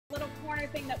little corner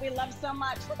thing that we love so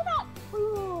much. Look at that.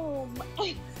 Boom.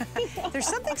 There's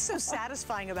something so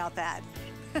satisfying about that.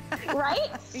 Right?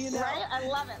 You know? Right? I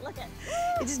love it. Look at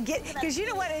it. Just get, because you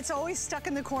know what? It's always stuck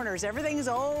in the corners. Everything is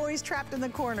always trapped in the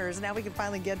corners. Now we can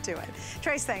finally get to it.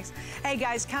 Trace, thanks. Hey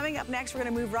guys, coming up next, we're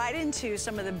going to move right into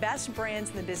some of the best brands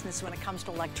in the business when it comes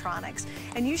to electronics.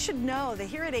 And you should know that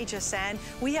here at HSN,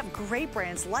 we have great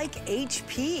brands like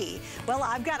HP. Well,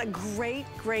 I've got a great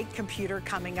computer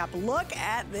coming up. Look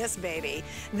at this baby.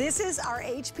 This is our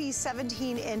HP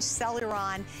 17-inch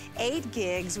Celeron 8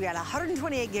 gigs. We got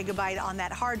 128 gigabyte on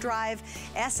that hard drive,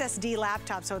 SSD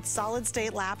laptop, so it's solid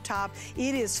state laptop.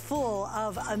 It is full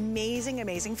of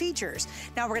amazing features.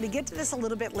 Now we're going to get to this a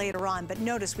little bit later on, but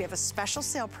notice we have a special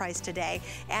sale price today,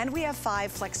 and we have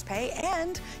 5 flex pay,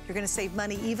 and you're going to save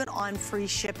money even on free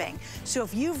shipping. So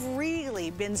if you've really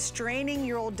been straining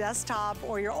your old desktop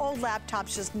or your old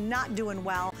laptop's just not doing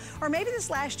well, or maybe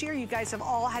this last year you guys have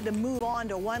all had to move on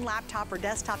to one laptop or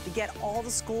desktop to get all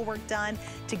the schoolwork done,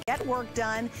 to get work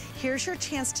done, here's your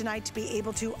chance tonight to be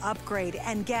able to upgrade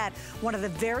and get one of the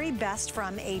very best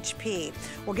from HP.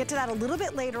 We'll get to that a little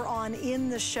bit later on in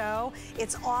the show.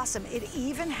 It's awesome. It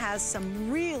even has some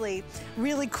really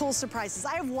cool surprises.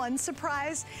 I have one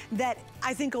surprise that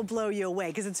I think will blow you away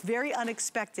because it's very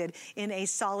unexpected in a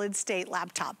solid state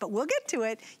laptop, but we'll get to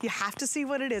it. You have to see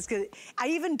what it is, because I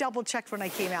even double checked when I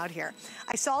came out here.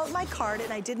 I saw it in my card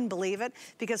and I didn't believe it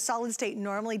because solid state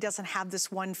normally doesn't have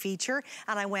this one feature,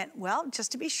 and I went, well,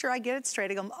 just to be sure I get it straight,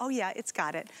 I go, oh yeah, it's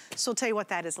got it. So I'll tell you what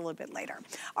that is a little bit later.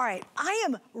 All right, I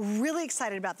am really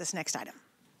excited about this next item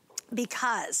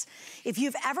because if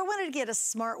you've ever wanted to get a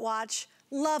smartwatch,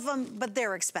 love them, but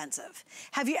they're expensive.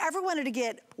 Have you ever wanted to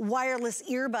get wireless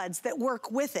earbuds that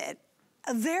work with it?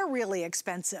 They're really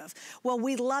expensive. Well,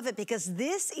 we love it because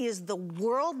this is the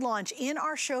world launch in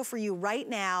our show for you right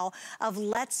now of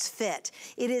Let's Fit.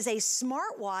 It is a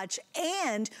smartwatch,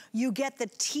 and you get the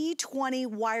T20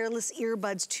 wireless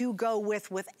earbuds to go with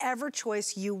whatever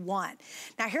choice you want.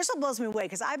 Now, here's what blows me away,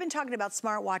 because I've been talking about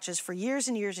smartwatches for years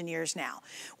and years and years now.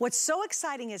 What's so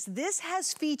exciting is this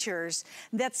has features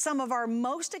that some of our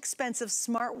most expensive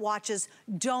smartwatches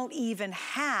don't even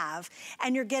have,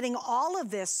 and you're getting all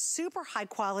of this super high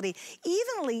quality.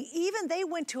 Even they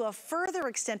went to a further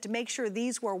extent to make sure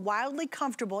these were wildly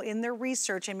comfortable in their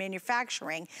research and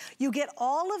manufacturing. You get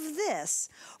all of this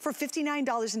for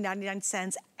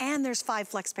 $59.99, and there's 5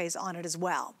 flex pays on it as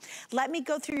well. Let me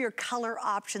go through your color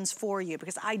options for you,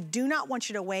 because I do not want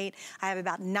you to wait. I have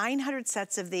about 900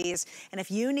 sets of these, and if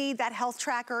you need that health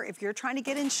tracker, if you're trying to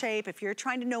get in shape, if you're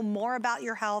trying to know more about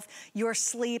your health, your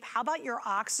sleep, how about your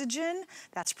oxygen?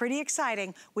 That's pretty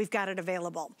exciting. We've got it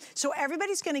available. So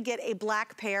everybody's gonna get a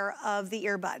black pair of the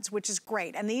earbuds, which is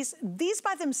great. And these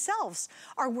by themselves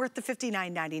are worth the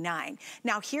 $59.99.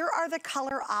 Now here are the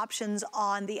color options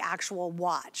on the actual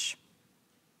watch.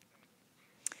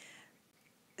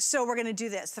 So we're gonna do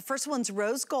this. The first one's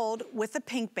rose gold with the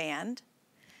pink band.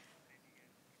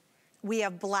 We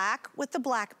have black with the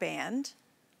black band.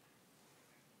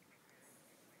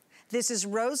 This is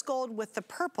rose gold with the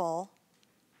purple.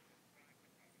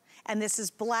 And this is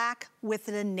black with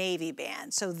the navy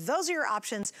band. So those are your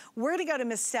options. We're gonna go to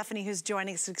Miss Stephanie, who's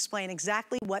joining us to explain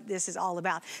exactly what this is all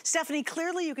about. Stephanie,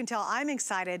 clearly you can tell I'm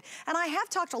excited, and I have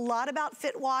talked a lot about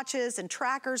fit watches and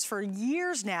trackers for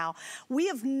years now. We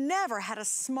have never had a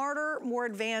smarter, more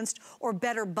advanced, or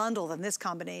better bundle than this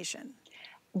combination.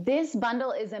 This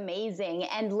bundle is amazing,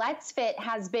 and Let's Fit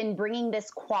has been bringing this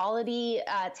quality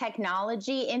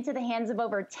technology into the hands of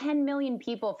over 10 million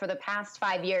people for the past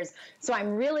 5 years. So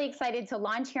I'm really excited to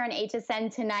launch here on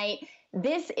HSN tonight.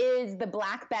 This is the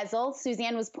black bezel.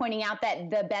 Suzanne was pointing out that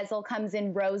the bezel comes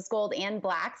in rose gold and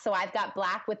black. So I've got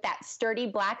black with that sturdy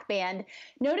black band.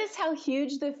 Notice how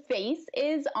huge the face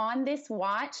is on this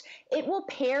watch. It will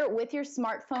pair with your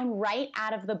smartphone right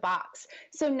out of the box.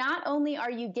 So not only are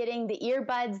you getting the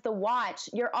earbuds, the watch,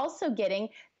 you're also getting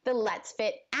the Let's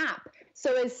Fit app.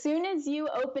 So as soon as you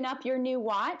open up your new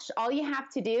watch, all you have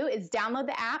to do is download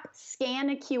the app,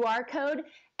 scan a QR code,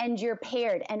 and you're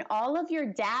paired. And all of your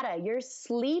data, your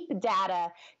sleep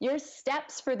data, your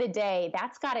steps for the day,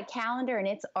 that's got a calendar and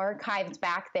it's archived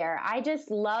back there. I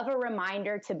just love a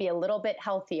reminder to be a little bit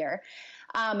healthier.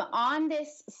 On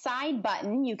this side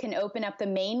button, you can open up the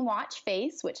main watch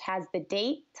face, which has the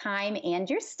date, time, and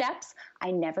your steps.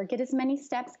 I never get as many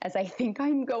steps as I think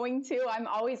I'm going to. I'm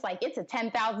always like, it's a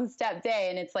 10,000 step day,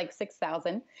 and it's like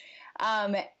 6,000.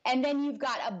 And then you've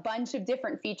got a bunch of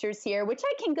different features here, which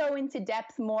I can go into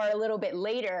depth more a little bit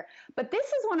later. But this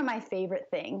is one of my favorite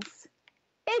things.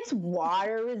 It's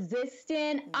water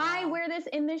resistant. Wow. I wear this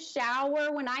in the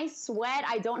shower. When I sweat,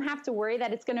 I don't have to worry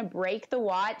that it's going to break the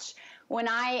watch. When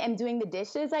I am doing the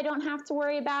dishes, I don't have to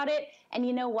worry about it. And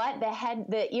you know what?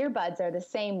 The earbuds are the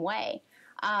same way.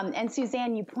 And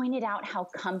Suzanne, you pointed out how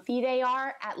comfy they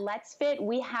are. At Let's Fit,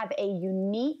 we have a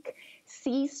unique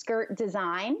C-skirt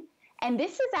design. And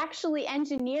this is actually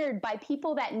engineered by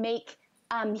people that make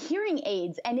hearing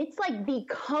aids, and it's like the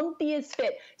comfiest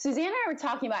fit. Suzanne and I were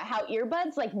talking about how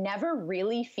earbuds like never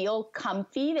really feel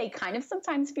comfy. They kind of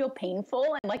sometimes feel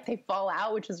painful and like they fall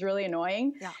out, which is really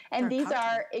annoying. Yeah, and these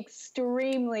are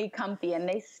extremely comfy, and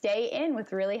they stay in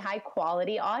with really high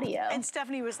quality audio. And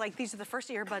Stephanie was like, these are the first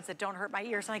earbuds that don't hurt my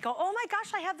ears. And I go, oh my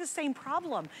gosh, I have the same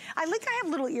problem. I have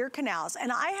little ear canals,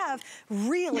 and I have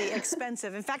really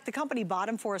expensive. In fact, the company bought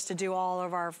them for us to do all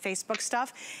of our Facebook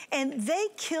stuff, and they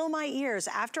kill my ears.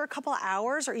 After a couple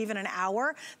hours or even an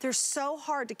hour, they're so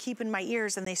hard to keep in my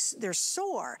ears, and they're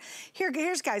sore.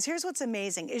 Here's what's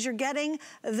amazing is you're getting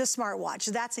the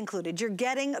smartwatch, that's included. You're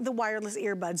getting the wireless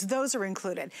earbuds, those are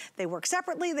included. They work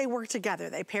separately, they work together.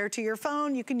 They pair to your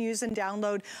phone, you can use and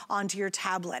download onto your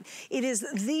tablet. It is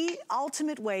the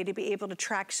ultimate way to be able to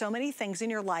track so many things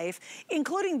in your life,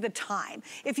 including the time.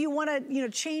 If you want to,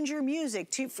 change your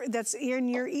music that's in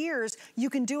your ears,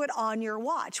 you can do it on your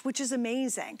watch, which is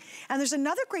amazing. And there's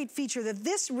another great feature that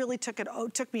this really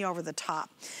took me over the top.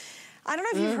 I don't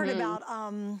know if you've heard about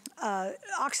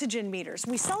oxygen meters.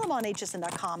 We sell them on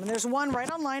hsn.com, and there's one right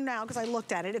online now because I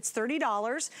looked at it. It's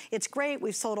 $30. It's great.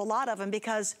 We've sold a lot of them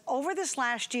because over this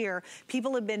last year,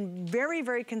 people have been very,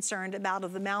 very concerned about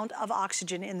the amount of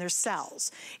oxygen in their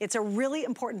cells. It's a really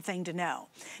important thing to know.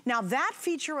 Now, that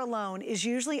feature alone is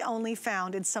usually only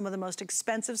found in some of the most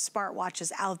expensive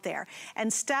smartwatches out there.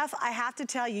 And Steph, I have to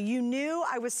tell you, you knew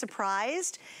I was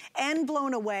surprised and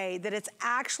blown away that it's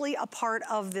actually a part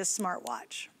of this smartwatch.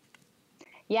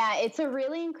 Yeah, it's a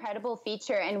really incredible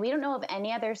feature, and we don't know of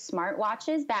any other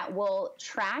smartwatches that will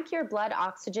track your blood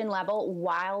oxygen level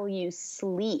while you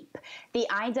sleep. The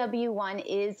IW1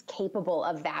 is capable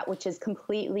of that, which is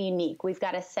completely unique. We've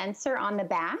got a sensor on the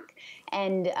back,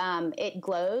 and it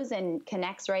glows and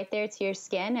connects right there to your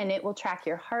skin, and it will track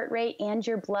your heart rate and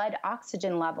your blood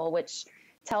oxygen level, which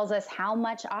tells us how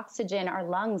much oxygen our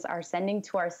lungs are sending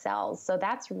to our cells. So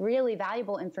that's really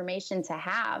valuable information to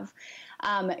have.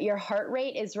 Your heart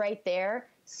rate is right there.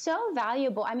 So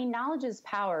valuable. I mean, knowledge is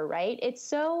power, right? It's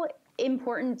so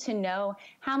important to know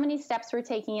how many steps we're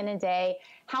taking in a day,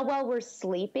 how well we're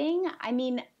sleeping. I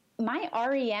mean, my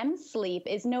REM sleep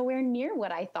is nowhere near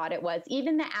what I thought it was.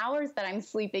 Even the hours that I'm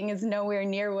sleeping is nowhere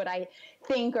near what I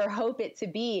think or hope it to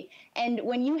be. And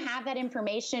when you have that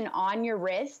information on your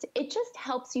wrist, it just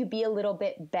helps you be a little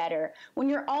bit better. When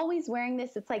you're always wearing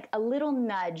this, it's like a little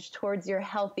nudge towards your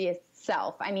healthiest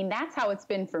self. I mean, that's how it's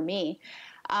been for me.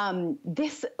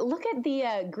 Look at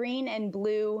the green and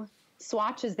blue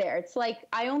swatches there. It's like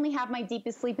I only have my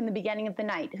deepest sleep in the beginning of the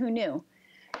night. Who knew?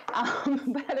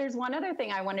 But there's one other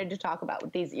thing I wanted to talk about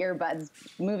with these earbuds,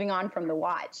 moving on from the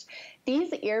watch.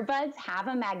 These earbuds have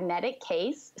a magnetic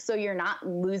case, so you're not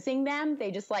losing them. They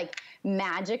just like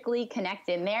magically connect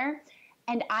in there.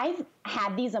 And I've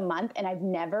had these a month and I've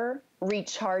never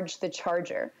recharged the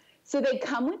charger. So they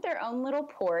come with their own little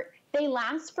port. They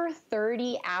last for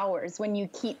 30 hours when you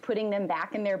keep putting them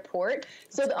back in their port.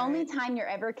 So the only time you're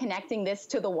ever connecting this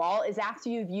to the wall is after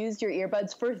you've used your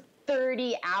earbuds for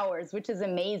 30 hours, which is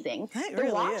amazing. The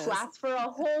watch lasts for a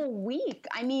whole week.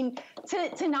 I mean,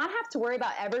 to not have to worry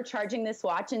about ever charging this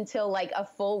watch until like a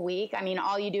full week. I mean,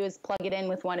 all you do is plug it in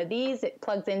with one of these. It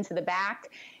plugs into the back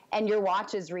and your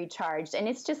watch is recharged. And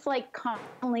it's just like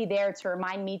constantly there to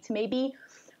remind me to maybe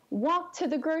walk to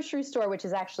the grocery store, which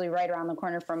is actually right around the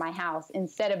corner from my house,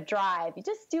 instead of drive. You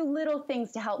just do little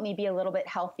things to help me be a little bit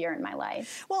healthier in my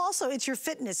life. Well, also, it's your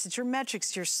fitness, it's your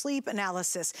metrics, your sleep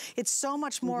analysis. It's so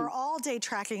much more all-day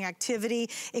tracking activity,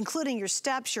 including your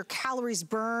steps, your calories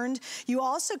burned. You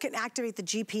also can activate the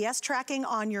GPS tracking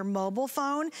on your mobile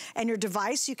phone and your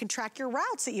device. You can track your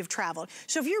routes that you've traveled.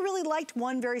 So if you really liked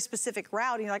one very specific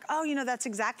route and you're like, oh, that's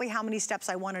exactly how many steps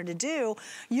I wanted to do,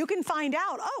 you can find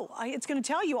out, it's going to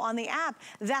tell you on the app,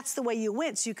 that's the way you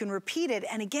went, so you can repeat it.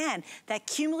 And again, that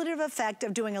cumulative effect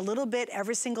of doing a little bit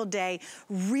every single day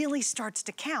really starts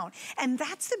to count. And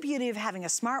that's the beauty of having a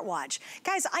smartwatch.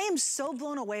 Guys, I am so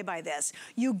blown away by this.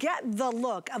 You get the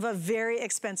look of a very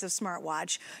expensive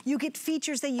smartwatch. You get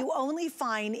features that you only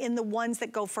find in the ones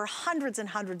that go for hundreds and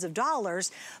hundreds of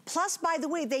dollars. Plus, by the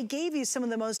way, they gave you some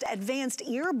of the most advanced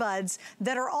earbuds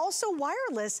that are also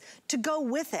wireless to go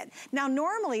with it. Now,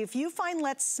 normally, if you find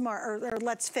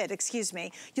Let's fit, excuse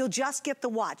me, you'll just get the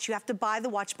watch. You have to buy the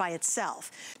watch by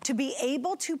itself. To be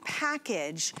able to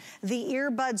package the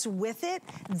earbuds with it,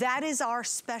 that is our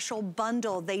special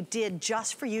bundle they did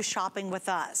just for you shopping with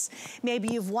us. Maybe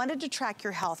you've wanted to track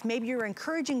your health. Maybe you're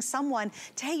encouraging someone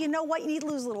to, hey, you know what, you need to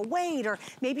lose a little weight, or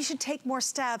maybe you should take more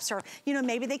steps, or you know,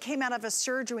 maybe they came out of a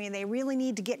surgery and they really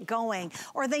need to get going,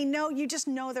 or they know, you just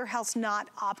know their health's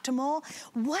not optimal.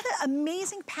 What an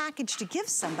amazing package to give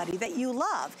somebody that you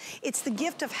love. It's the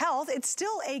gift of health. It's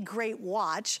still a great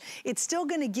watch. It's still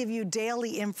gonna give you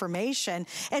daily information.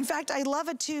 In fact, I love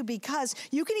it too because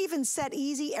you can even set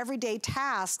easy everyday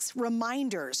tasks,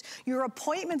 reminders. Your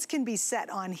appointments can be set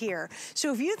on here.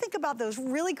 So if you think about those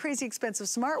really crazy expensive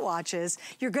smartwatches,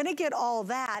 you're gonna get all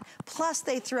that, plus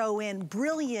they throw in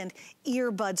brilliant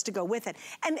earbuds to go with it.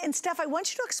 And Steph, I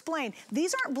want you to explain,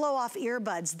 these aren't blow-off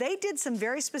earbuds. They did some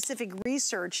very specific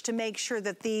research to make sure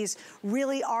that these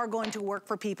really are going to work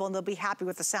for people and they'll be happy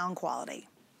with the sound quality.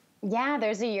 Yeah,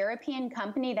 there's a European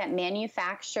company that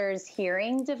manufactures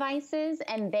hearing devices,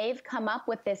 and they've come up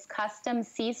with this custom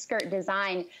C-skirt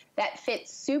design that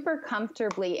fits super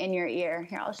comfortably in your ear.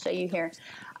 Here, I'll show you here.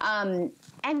 And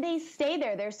they stay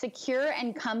there. They're secure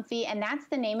and comfy, and that's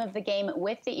the name of the game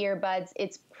with the earbuds.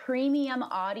 It's premium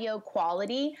audio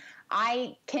quality.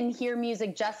 I can hear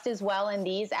music just as well in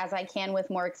these as I can with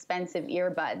more expensive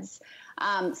earbuds.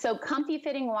 So comfy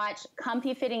fitting watch,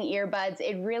 comfy fitting earbuds,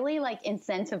 it really like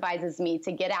incentivizes me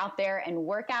to get out there and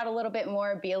work out a little bit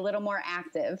more, be a little more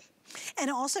active.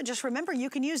 And also just remember, you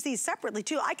can use these separately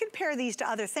too. I can pair these to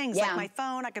other things like my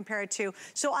phone, I can pair it to,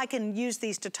 so I can use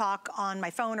these to talk on my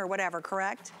phone or whatever,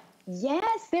 correct?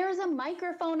 Yes, there's a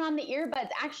microphone on the earbuds.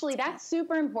 Actually, that's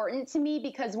super important to me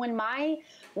because when my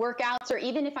workouts, or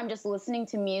even if I'm just listening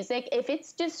to music, if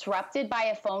it's disrupted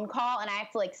by a phone call and I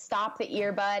have to like stop the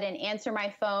earbud and answer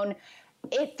my phone,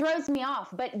 it throws me off.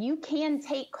 But you can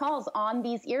take calls on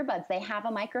these earbuds. They have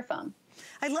a microphone.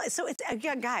 So it's,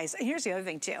 guys, here's the other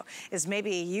thing too, is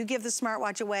maybe you give the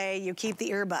smartwatch away, you keep the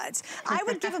earbuds. I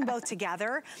would give them both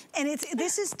together. And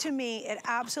this is, to me, it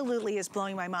absolutely is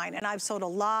blowing my mind. And I've sold a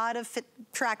lot of fit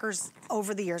trackers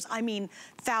over the years. I mean,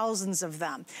 thousands of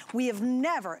them. We have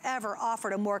never, ever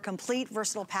offered a more complete,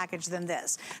 versatile package than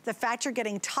this. The fact you're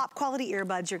getting top quality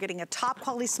earbuds, you're getting a top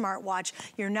quality smartwatch,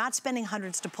 you're not spending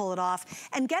hundreds to pull it off,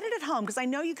 and get it at home, because I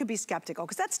know you could be skeptical,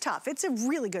 because that's tough. It's a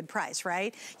really good price,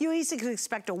 right? You easily could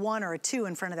expect a 1 or a 2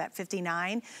 in front of that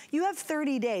 59. You have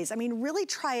 30 days. I mean, really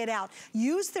try it out.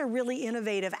 Use their really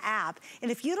innovative app, and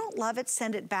if you don't love it,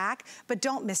 send it back, but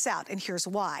don't miss out, and here's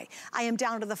why. I am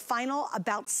down to the final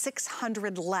about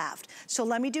 600 left. So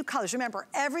let me do colors. Remember,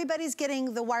 everybody's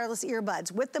getting the wireless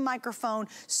earbuds with the microphone,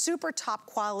 super top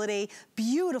quality,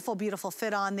 beautiful, beautiful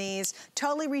fit on these,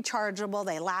 totally rechargeable,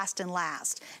 they last and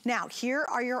last. Now, here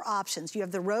are your options. You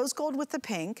have the rose gold with the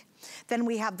pink, then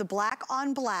we have the black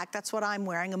on black, that's what I'm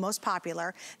wearing, the most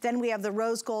popular. Then we have the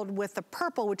rose gold with the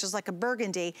purple, which is like a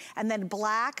burgundy, and then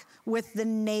black with the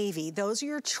navy. Those are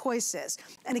your choices.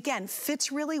 And again,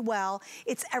 fits really well.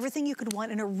 It's everything you could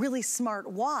want in a really smart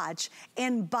watch.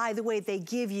 And by the way, they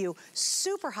give you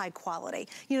super high quality.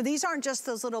 You know, these aren't just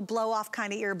those little blow off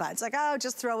kind of earbuds, like, oh,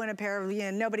 just throw in a pair of, you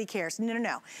know, nobody cares. No, no,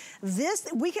 no. This,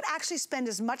 we could actually spend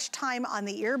as much time on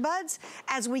the earbuds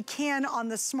as we can on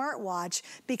the smartwatch,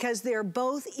 because they're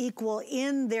both equal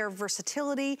in their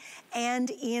versatility and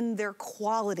in their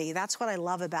quality. That's what I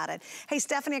love about it. Hey,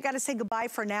 Stephanie, I gotta say goodbye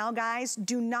for now, guys.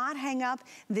 Do not hang up.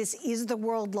 This is the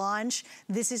world launch.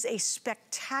 This is a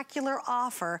spectacular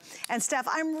offer. And Steph,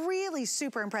 I'm really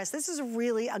super impressed. This is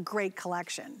really a great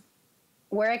collection.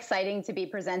 We're excited to be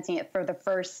presenting it for the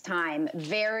first time.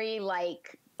 Very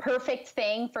like perfect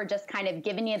thing for just kind of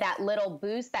giving you that little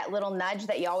boost, that little nudge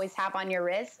that you always have on your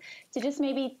wrist to just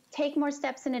maybe take more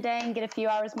steps in a day and get a few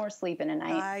hours more sleep in a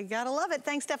night. I gotta love it.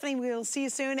 Thanks, Stephanie. We'll see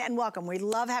you soon, and welcome. We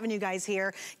love having you guys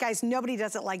here. Guys, nobody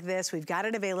does it like this. We've got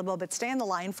it available, but stay on the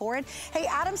line for it. Hey,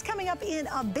 Adam's coming up in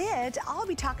a bit. I'll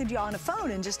be talking to you on a phone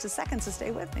in just a second, so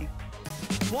stay with me.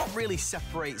 What really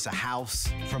separates a house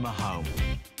from a home?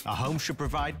 A home should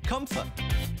provide comfort,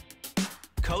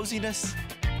 coziness,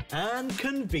 and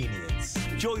convenience.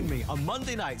 Join me on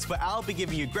Monday nights where I'll be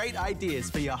giving you great ideas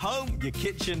for your home, your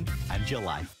kitchen, and your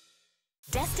life.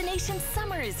 Destination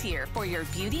Summer is here for your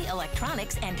beauty,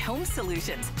 electronics, and home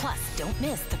solutions. Plus, don't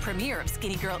miss the premiere of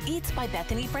Skinny Girl Eats by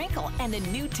Bethany Frankel and a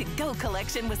new to-go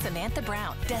collection with Samantha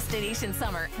Brown. Destination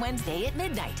Summer, Wednesday at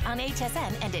midnight on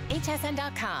HSN and at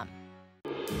hsn.com.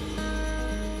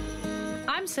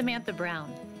 I'm Samantha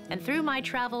Brown, and through my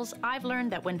travels, I've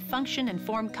learned that when function and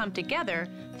form come together,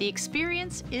 the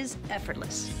experience is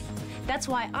effortless. That's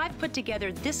why I've put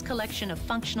together this collection of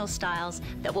functional styles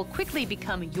that will quickly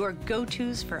become your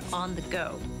go-tos for on the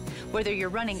go. Whether you're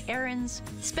running errands,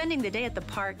 spending the day at the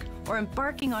park, or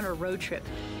embarking on a road trip,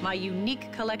 my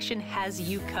unique collection has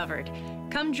you covered.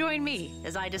 Come join me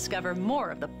as I discover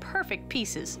more of the perfect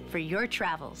pieces for your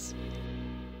travels.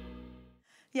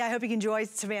 Yeah, I hope you can enjoy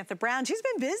Samantha Brown. She's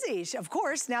been busy, of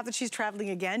course, now that she's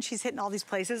traveling again. She's hitting all these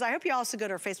places. I hope you also go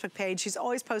to her Facebook page. She's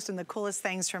always posting the coolest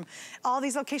things from all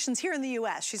these locations here in the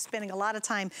U.S. She's spending a lot of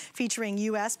time featuring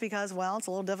U.S. because, well, it's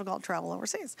a little difficult to travel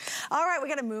overseas. All right, we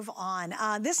got to move on.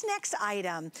 This next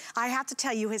item, I have to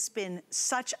tell you, has been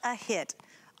such a hit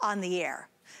on the air.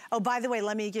 Oh, by the way,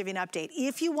 let me give you an update.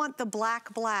 If you want the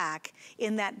black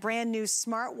in that brand new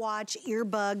smartwatch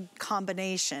earbud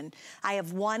combination, I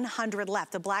have 100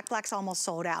 left. The black's almost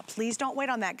sold out. Please don't wait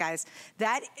on that, guys.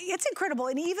 It's incredible.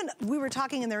 And even we were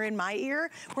talking and they're in my ear.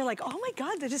 We're like, oh my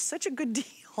God, that is such a good deal.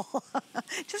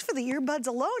 Just for the earbuds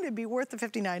alone, it'd be worth the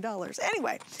 $59.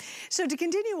 Anyway, so to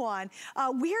continue on,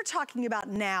 we are talking about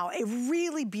now a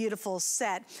really beautiful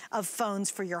set of phones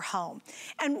for your home.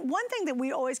 And one thing that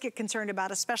we always get concerned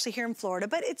about, especially here in Florida,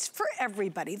 but it's for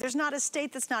everybody, there's not a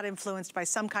state that's not influenced by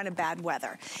some kind of bad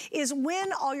weather, is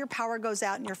when all your power goes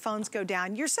out and your phones go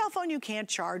down, your cell phone you can't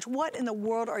charge, what in the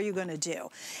world are you gonna do?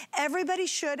 Everybody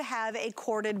should have a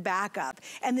corded backup.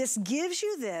 And this gives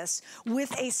you this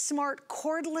with a smart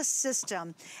cordless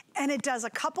system, and it does a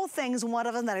couple things, one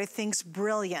of them that I think's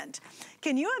brilliant.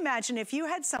 Can you imagine if you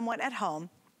had someone at home,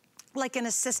 like an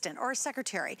assistant or a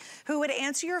secretary, who would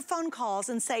answer your phone calls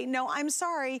and say, no, I'm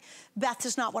sorry, Beth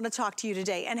does not want to talk to you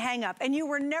today, and hang up, and you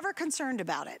were never concerned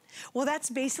about it? Well, that's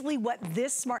basically what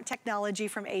this smart technology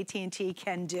from AT&T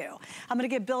can do. I'm gonna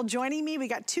get Bill joining me. We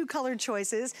got two color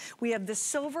choices. We have the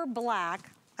silver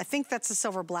black. I think that's the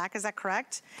silver black, is that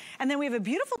correct? And then we have a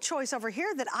beautiful choice over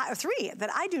here three that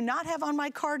I do not have on my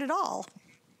card at all.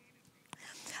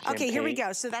 Okay, here we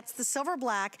go. So that's the silver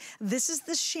black. This is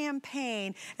the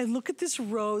champagne. And look at this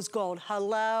rose gold.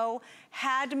 Hello.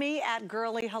 Had me at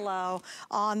girly hello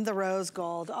on the rose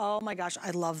gold. Oh my gosh,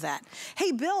 I love that.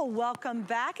 Hey, Bill, welcome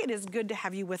back. It is good to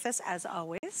have you with us as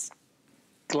always.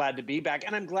 Glad to be back,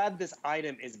 and I'm glad this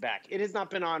item is back. It has not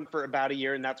been on for about a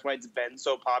year, and that's why it's been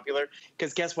so popular.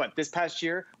 Because guess what? This past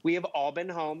year, we have all been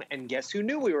home, and guess who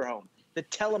knew we were home? The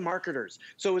telemarketers.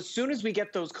 So as soon as we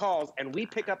get those calls and we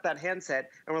pick up that handset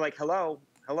and we're like, hello,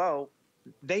 hello,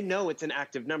 they know it's an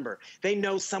active number. They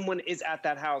know someone is at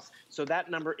that house. So that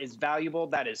number is valuable.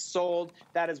 That is sold.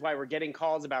 That is why we're getting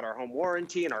calls about our home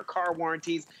warranty and our car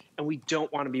warranties, and we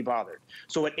don't want to be bothered.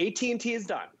 So what AT&T has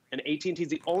done, and AT&T is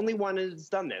the only one that has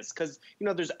done this, because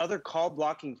there's other call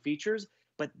blocking features,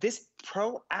 but this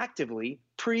proactively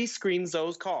pre-screens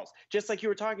those calls, just like you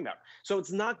were talking about. So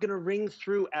it's not going to ring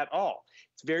through at all.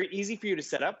 It's very easy for you to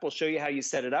set up. We'll show you how you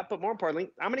set it up. But more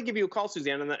importantly, I'm going to give you a call,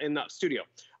 Suzanne, in the studio.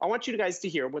 I want you guys to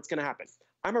hear what's going to happen.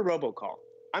 I'm a robocall.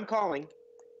 I'm calling.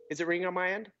 Is it ringing on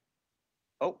my end?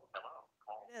 Oh.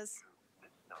 It is.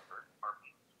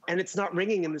 And it's not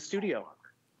ringing in the studio.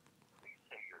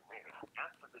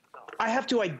 I have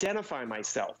to identify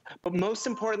myself. But most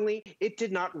importantly, it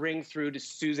did not ring through to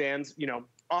Suzanne's,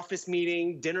 office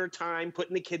meeting, dinner time,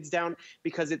 putting the kids down,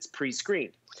 because it's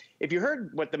pre-screened. If you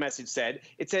heard what the message said,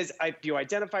 it says, if you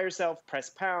identify yourself, press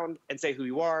pound and say who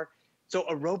you are. So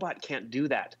a robot can't do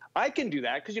that. I can do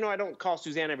that because, I don't call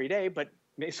Suzanne every day,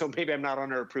 so maybe I'm not on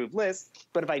her approved list.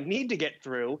 But if I need to get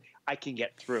through, I can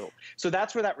get through. So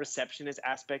that's where that receptionist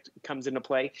aspect comes into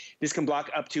play. This can block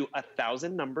up to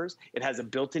 1,000 numbers. It has a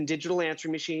built-in digital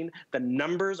answering machine. The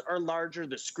numbers are larger.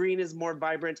 The screen is more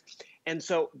vibrant. And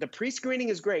so the pre-screening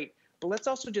is great, but let's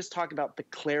also just talk about the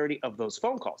clarity of those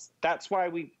phone calls. That's why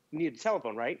we need a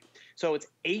telephone, right? So it's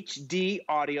HD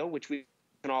audio, which we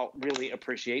can all really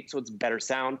appreciate, so it's better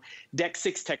sound. Deck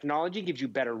 6 technology gives you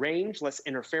better range, less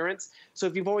interference. So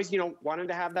if you've always, wanted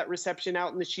to have that reception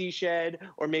out in the she shed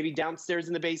or maybe downstairs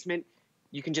in the basement,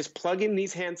 you can just plug in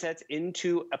these handsets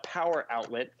into a power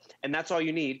outlet, and that's all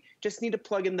you need. Just need to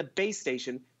plug in the base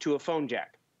station to a phone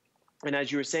jack. And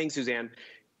as you were saying, Suzanne,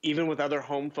 even with other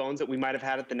home phones that we might have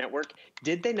had at the network,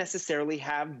 did they necessarily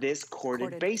have this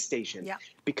corded base station? Yeah.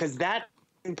 Because that's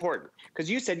important. Because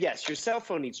you said, yes, your cell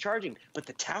phone needs charging, but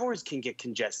the towers can get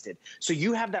congested. So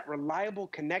you have that reliable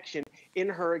connection in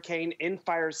hurricane, in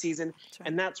fire season, right.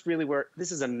 And that's really where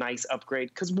this is a nice upgrade.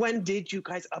 Because when did you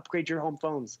guys upgrade your home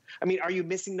phones? I mean, are you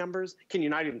missing numbers? Can you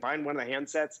not even find one of the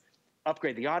handsets?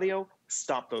 Upgrade the audio,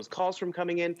 stop those calls from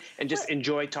coming in, and just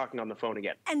enjoy talking on the phone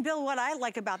again. And Bill, what I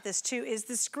like about this too is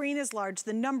the screen is large,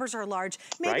 the numbers are large.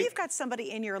 Maybe you've got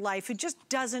somebody in your life who just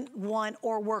doesn't want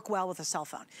or work well with a cell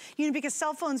phone. You know, because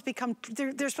cell phones become,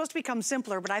 they're supposed to become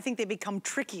simpler, but I think they become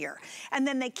trickier. And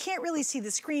then they can't really see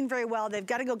the screen very well. They've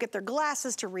got to go get their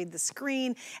glasses to read the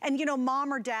screen. And you know,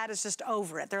 mom or dad is just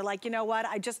over it. They're like, you know what,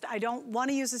 I don't want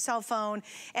to use a cell phone.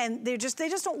 And they just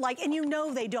don't like, and you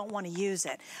know they don't want to use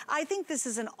it. I think this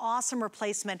is an awesome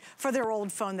replacement for their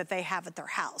old phone that they have at their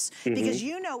house. Because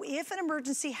you know, if an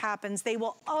emergency happens, they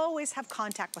will always have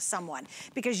contact with someone,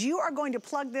 because you are going to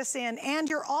plug this in, and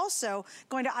you're also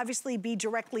going to obviously be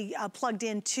directly plugged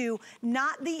into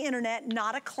not the internet,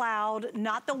 not a cloud,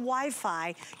 not the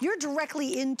Wi-Fi. You're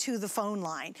directly into the phone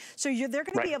line. So they're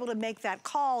going to be able to make that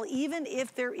call even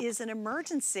if there is an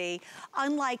emergency,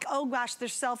 unlike, oh gosh, their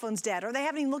cell phone's dead, or they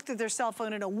haven't even looked at their cell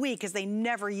phone in a week because they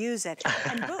never use it.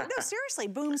 And boom, no, seriously,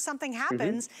 boom, something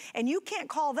happens and you can't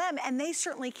call them, and they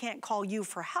certainly can't call you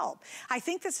for help. I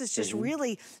think this is just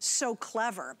really so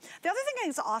clever. The other thing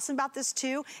that's awesome about this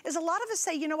too is a lot of us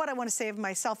say, you know what, I want to save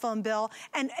my cell phone bill,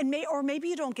 or maybe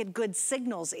you don't get good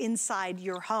signals inside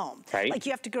your home. Like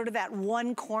you have to go to that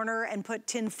one corner and put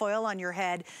tin foil on your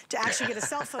head to actually get a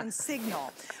cell phone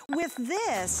signal. With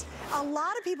this, a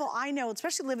lot of people I know,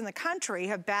 especially live in the country,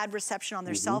 have bad reception on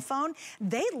their cell phone.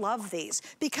 They love these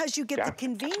because you get the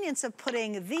convenience of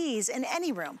putting these in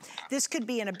any room. This could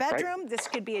be in a bedroom. This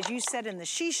could be, as you said, in the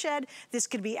she shed. This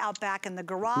could be out back in the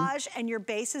garage, and your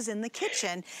base is in the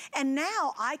kitchen. And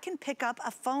now I can pick up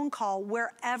a phone call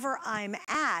wherever I'm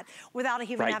at without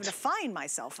even having to find my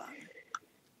cell phone.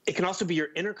 It can also be your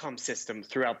intercom system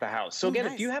throughout the house. So again,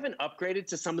 if you haven't upgraded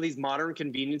to some of these modern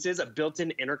conveniences, a built-in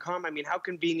intercom, I mean, how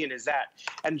convenient is that?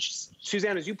 And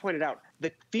Suzanne, as you pointed out,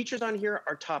 the features on here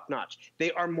are top-notch.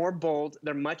 They are more bold.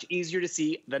 They're much easier to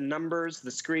see. The numbers,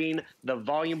 the screen, the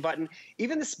volume button,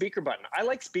 even the speaker button. I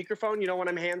like speakerphone, you know, when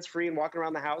I'm hands-free and walking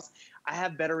around the house. I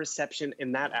have better reception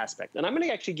in that aspect. And I'm going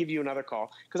to actually give you another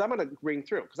call because I'm going to ring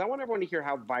through, because I want everyone to hear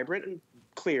how vibrant and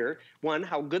clear, one,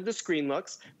 how good the screen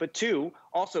looks, but two,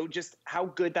 also just how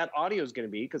good that audio is going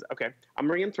to be. Because, okay,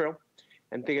 I'm ringing through,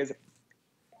 and the thing is,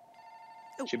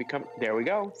 should be coming. There we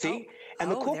go. See? And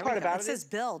the cool part about it says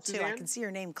Bill, too. Suzanne, I can see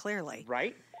your name clearly.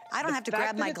 Right? I don't have to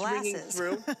grab my glasses.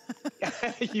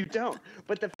 You don't.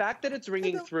 But the fact that it's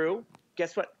ringing through,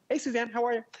 guess what? Hey, Suzanne, how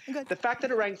are you? I'm good. The fact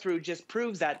that it rang through just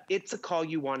proves that it's a call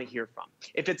you want to hear from.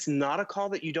 If it's not a call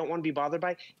that you don't want to be bothered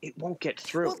by, it won't get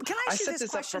through. Well, can I ask you this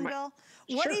question, Bill?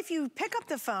 What if you pick up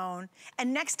the phone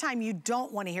and next time you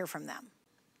don't want to hear from them?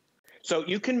 So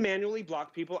you can manually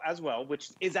block people as well,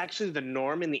 which is actually the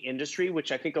norm in the industry,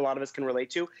 which I think a lot of us can relate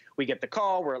to. We get the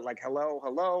call, we're like, hello,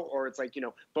 hello, or it's like, you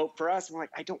know, vote for us. And we're like,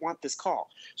 I don't want this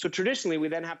call. So traditionally, we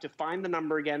then have to find the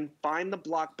number again, find the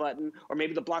block button, or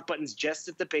maybe the block button's just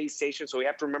at the base station. So we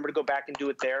have to remember to go back and do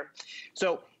it there.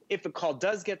 So if a call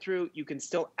does get through, you can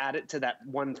still add it to that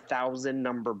 1,000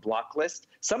 number block list.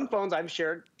 Some phones I've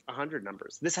shared 100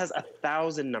 numbers. This has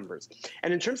 1,000 numbers.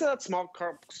 And in terms of that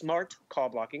smart call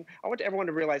blocking, I want everyone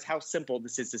to realize how simple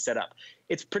this is to set up.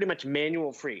 It's pretty much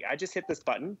manual free. I just hit this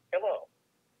button. Hello.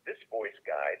 This voice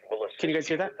guide will assist Can you guys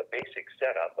hear that? with the basic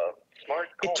setup of Smart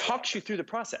Call It talks you through the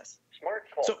process. Smart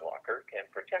Call Blocker can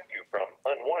protect you from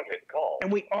unwanted calls.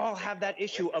 And we all have that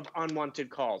issue of unwanted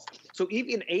calls. So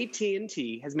even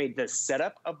AT&T has made the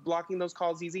setup of blocking those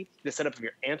calls easy, the setup of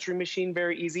your answering machine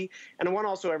very easy. And I want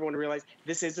also everyone to realize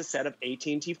this is a set of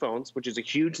AT&T phones, which is a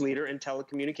huge leader in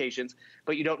telecommunications,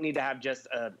 but you don't need to have just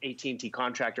an AT&T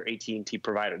contract or AT&T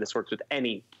provider. This works with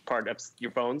any part of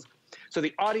your phones. So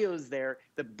the audio is there,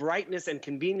 the brightness and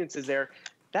convenience is there.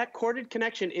 That corded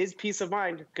connection is peace of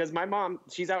mind, because my mom,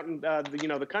 she's out in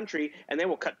the country, and they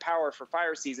will cut power for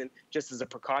fire season just as a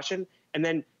precaution. And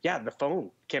then, yeah, the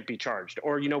phone can't be charged,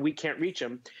 or, you know, we can't reach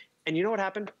them. And you know what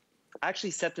happened? I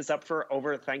actually set this up for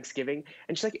over Thanksgiving,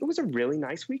 and she's like, it was a really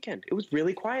nice weekend. It was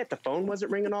really quiet. The phone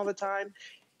wasn't ringing all the time.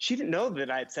 She didn't know that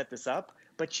I had set this up,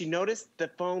 but she noticed the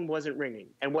phone wasn't ringing.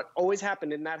 And what always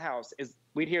happened in that house is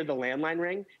we'd hear the landline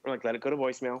ring. We're like, let it go to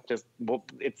voicemail.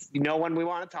 It's no one we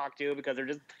want to talk to, because they're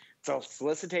just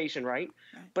solicitation, right?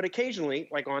 But occasionally,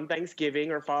 like on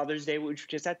Thanksgiving or Father's Day, which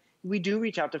just had, we do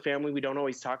reach out to family we don't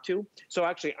always talk to. So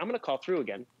actually, I'm going to call through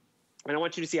again, and I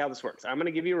want you to see how this works. I'm going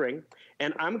to give you a ring,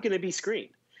 and I'm going to be screened.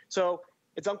 So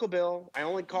it's Uncle Bill. I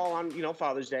only call on,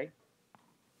 Father's Day.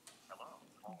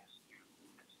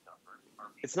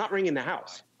 It's not ringing the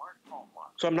house.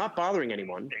 So I'm not bothering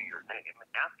anyone. Say your name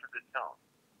after the tone,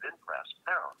 then press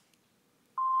pound.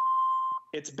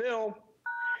 It's Bill.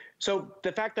 So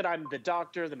the fact that I'm the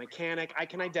doctor, the mechanic, I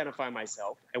can identify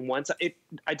myself. And once it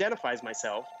identifies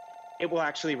myself, it will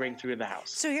actually ring through the house.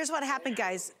 So here's what happened,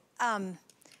 guys.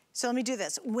 So let me do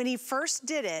this. When he first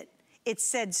did it, it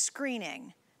said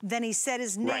screening. Then he said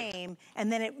his name,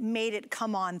 and then it made it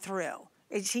come on through.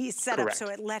 He set up so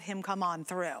it let him come on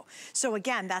through. So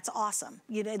again, that's awesome.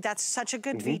 You know, that's such a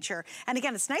good feature. And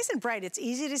again, it's nice and bright. It's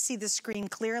easy to see the screen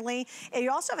clearly. And you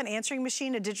also have an answering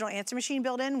machine, a digital answer machine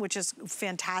built in, which is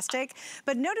fantastic.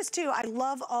 But notice too, I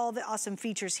love all the awesome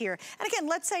features here. And again,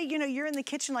 let's say, you know, you're in the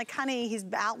kitchen like, honey, he's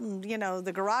out in, you know,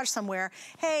 the garage somewhere.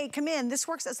 Hey, come in. This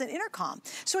works as an intercom.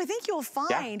 So I think you'll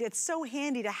find it's so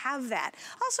handy to have that.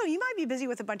 Also, you might be busy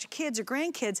with a bunch of kids or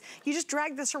grandkids. You just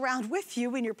drag this around with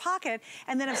you in your pocket.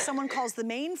 And then if someone calls the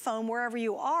main phone wherever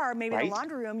you are, maybe in the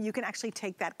laundry room, you can actually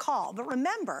take that call. But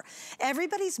remember,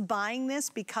 everybody's buying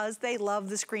this because they love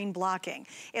the screen blocking.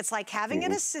 It's like having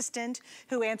an assistant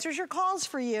who answers your calls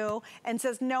for you and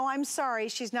says, no, I'm sorry,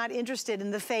 she's not interested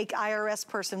in the fake IRS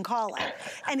person calling.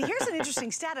 And here's an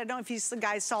interesting stat. I don't know if you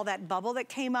guys saw that bubble that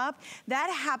came up.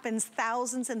 That happens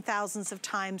thousands and thousands of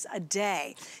times a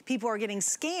day. People are getting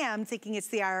scammed thinking it's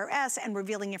the IRS and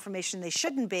revealing information they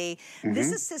shouldn't be.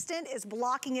 This assistant is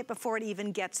blocking it before it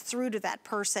even gets through to that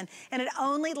person, and it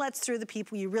only lets through the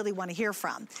people you really want to hear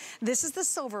from. This is the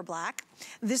silver black.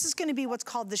 This is going to be what's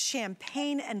called the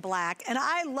champagne and black, and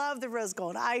I love the rose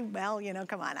gold. Well, you know,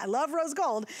 come on, I love rose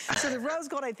gold. So the rose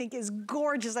gold I think is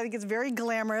gorgeous. I think it's very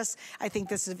glamorous. I think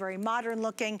this is very modern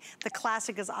looking. The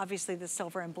classic is obviously the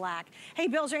silver and black. Hey,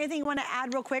 Bill, is there anything you want to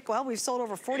add real quick? Well, we've sold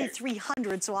over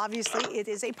 4,300, so obviously it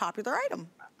is a popular item.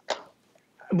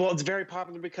 Well, it's very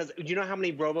popular because do you know how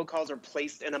many robocalls are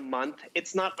placed in a month?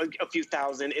 It's not a few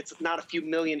thousand. It's not a few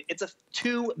million. It's a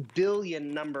 2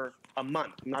 billion number a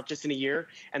month, not just in a year.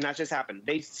 And that just happened.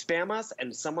 They spam us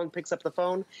and someone picks up the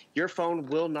phone. Your phone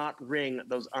will not ring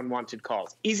those unwanted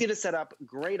calls. Easy to set up,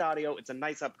 great audio. It's a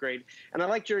nice upgrade. And I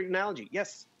liked your analogy.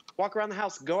 Yes, walk around the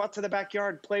house, go out to the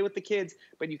backyard, play with the kids,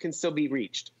 but you can still be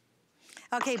reached.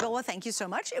 Okay, Bill, well, thank you so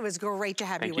much. It was great to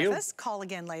have you with us. Call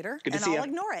again later, Good to and see I'll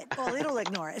you. ignore it. Well, it'll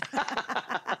ignore it.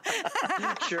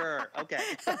 Sure, okay.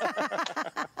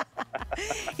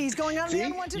 He's going on the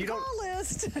unwanted call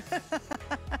list.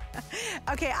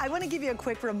 Okay, I want to give you a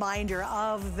quick reminder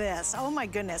of this. Oh my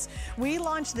goodness. We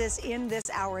launched this in this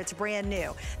hour. It's brand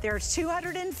new. There's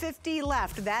 250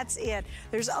 left. That's it.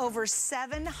 There's over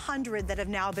 700 that have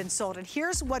now been sold. And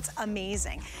here's what's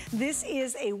amazing. This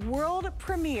is a world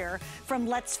premiere from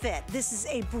Let's Fit. This is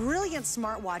a brilliant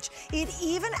smartwatch. It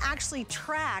even actually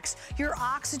tracks your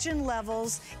oxygen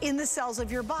levels in the cells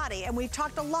of your body. And we've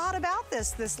talked a lot about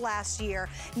this last year,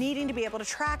 needing to be able to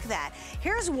track that.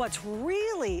 Here's what's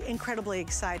really incredibly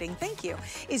exciting, thank you,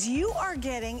 is you are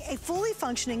getting a fully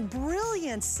functioning,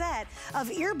 brilliant set of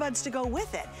earbuds to go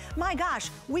with it. My gosh,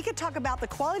 we could talk about the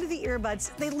quality of the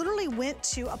earbuds. They literally went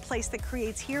to a place that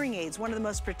creates hearing aids, one of the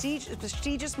most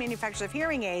prestigious manufacturers of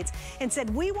hearing aids, and said,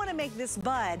 we want to make this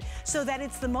bud so that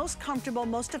it's the most comfortable,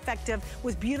 most effective,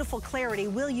 with beautiful clarity.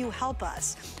 Will you help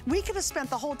us? We could have spent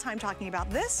the whole time talking about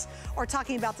this or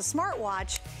talking about the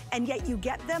smartwatch, and yet you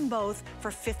get them both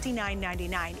for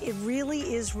 $59.99. It really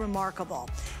is remarkable.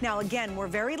 Now again, we're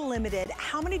very limited.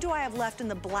 How many do I have left in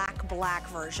the black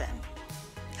version?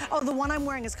 Oh, the one I'm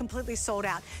wearing is completely sold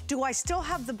out. Do I still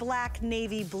have the black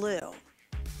navy blue?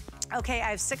 Okay, I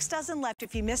have 6 dozen left.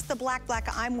 If you missed the black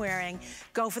I'm wearing,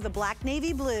 go for the black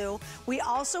navy blue. We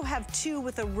also have 2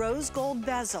 with a rose gold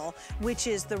bezel, which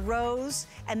is the rose,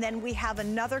 and then we have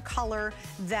another color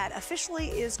that officially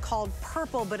is called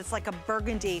purple, but it's like a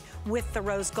burgundy with the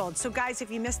rose gold. So guys,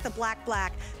 if you missed the black,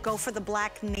 go for the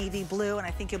black navy blue, and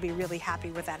I think you'll be really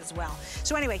happy with that as well.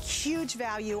 So anyway, huge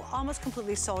value, almost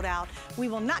completely sold out. We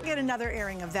will not get another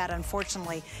airing of that,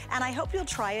 unfortunately, and I hope you'll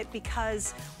try it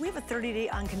because we have a 30-day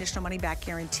unconditional money back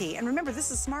guarantee. And remember,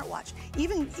 this is a smartwatch.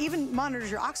 Even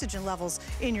monitors your oxygen levels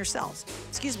in your cells.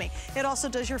 Excuse me. It also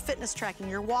does your fitness tracking,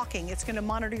 your walking. It's going to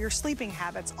monitor your sleeping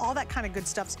habits, all that kind of good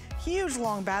stuff. Huge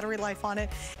long battery life on it.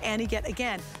 And you get,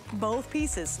 again, both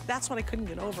pieces. That's what I couldn't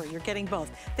get over. You're getting both.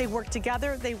 They work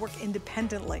together. They work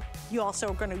independently. You also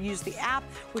are going to use the app,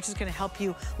 which is going to help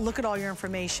you look at all your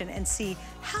information and see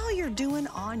how you're doing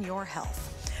on your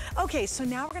health. Okay, so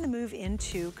now we're going to move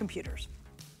into computers.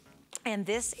 And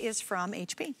this is from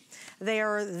HP. They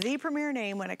are the premier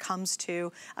name when it comes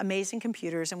to amazing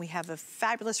computers, and we have a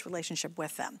fabulous relationship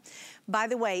with them. By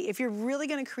the way, if you're really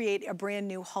gonna create a brand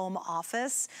new home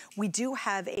office, we do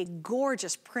have a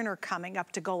gorgeous printer coming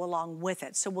up to go along with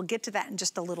it. So we'll get to that in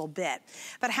just a little bit.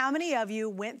 But how many of you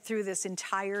went through this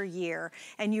entire year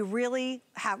and you really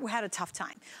had a tough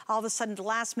time? All of a sudden, the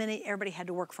last minute, everybody had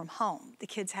to work from home. The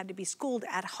kids had to be schooled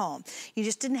at home. You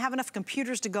just didn't have enough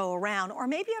computers to go around, or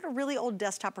maybe you had a really really old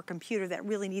desktop or computer that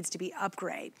really needs to be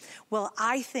upgraded. Well,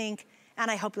 I think,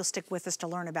 and I hope you'll stick with us to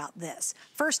learn about this.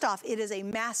 First off, it is a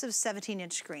massive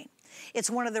 17-inch screen. It's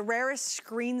one of the rarest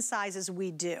screen sizes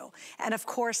we do. And of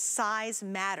course, size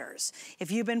matters. If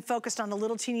you've been focused on the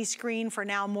little teeny screen for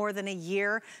now more than a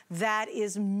year, that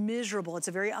is miserable. It's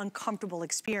a very uncomfortable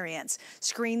experience.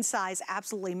 Screen size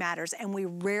absolutely matters, and we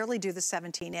rarely do the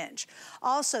 17-inch.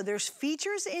 Also, there's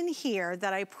features in here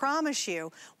that I promise you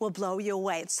will blow you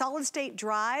away. It's solid state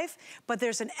drive, but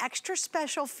there's an extra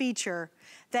special feature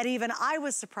that even I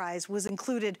was surprised was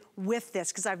included with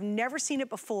this, because I've never seen it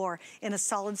before in a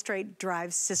solid state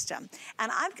drive system.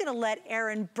 And I'm gonna let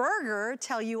Aaron Berger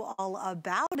tell you all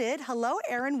about it. Hello,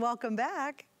 Aaron, welcome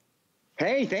back.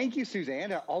 Hey, thank you,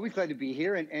 Suzanne. Always glad to be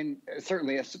here, and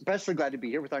certainly especially glad to be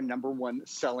here with our #1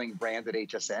 selling brand at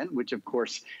HSN, which of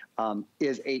course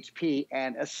is HP,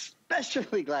 and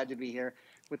especially glad to be here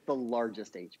with the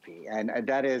largest HP. And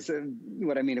that is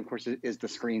what I mean, of course, is the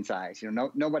screen size. You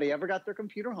know, nobody ever got their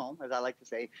computer home, as I like to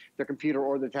say, their computer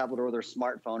or their tablet or their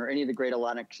smartphone or any of the great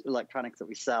electronics that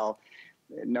we sell.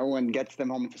 No one gets them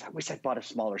home and says, I wish I bought a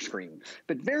smaller screen.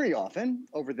 But very often,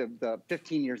 over the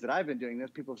 15 years that I've been doing this,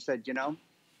 people have said, you know,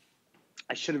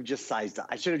 I should have just sized up.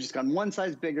 I should have just gone one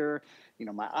size bigger. You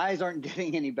know, my eyes aren't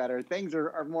getting any better. Things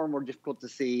are more and more difficult to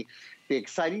see. The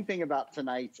exciting thing about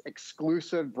tonight's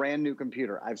exclusive brand new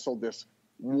computer, I've sold this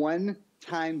one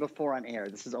time before on air.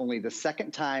 This is only the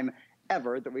second time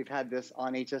ever that we've had this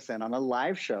on HSN on a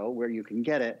live show where you can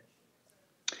get it.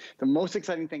 The most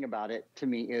exciting thing about it to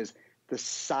me is the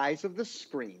size of the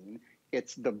screen.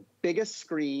 It's the biggest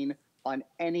screen on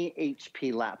any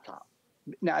HP laptop.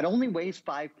 Now, it only weighs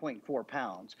 5.4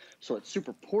 pounds, so it's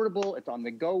super portable. It's on the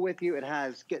go with you. It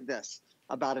has, get this,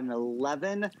 about an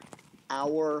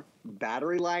 11-hour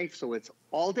battery life, so it's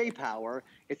all-day power.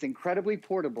 It's incredibly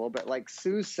portable, but like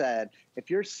Sue said, if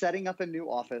you're setting up a new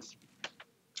office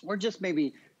or just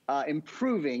maybe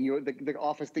improving the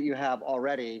office that you have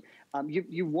already,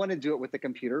 you want to do it with the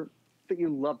computer that you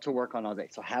love to work on all day.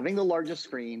 So having the largest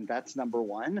screen, that's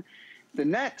 #1. The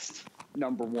next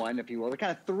 #1, if you will, the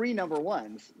kind of 3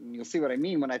 #1s, and you'll see what I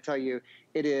mean when I tell you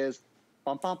it is,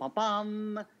 bum, bum, bum,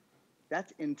 bum,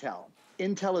 that's Intel.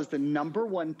 Intel is the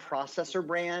 #1 processor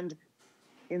brand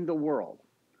in the world.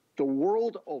 The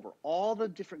world over, all the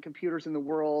different computers in the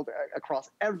world,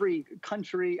 across every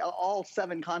country, all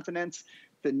 7 continents,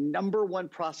 the #1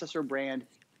 processor brand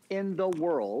in the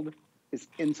world is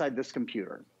inside this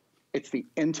computer. It's the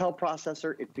Intel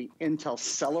processor. It's the Intel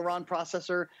Celeron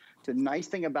processor. The nice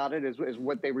thing about it is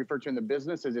what they refer to in the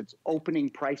business is its opening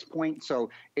price point. So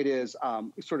it is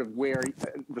sort of where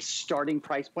the starting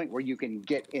price point where you can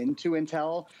get into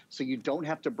Intel. So you don't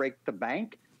have to break the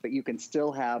bank, but you can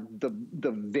still have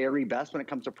the very best when it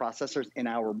comes to processors in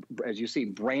our, as you see,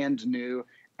 brand new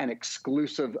and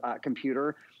exclusive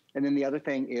computer. And then the other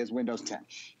thing is Windows 10.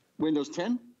 Windows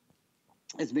 10,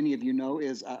 as many of you know,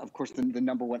 is, of course, the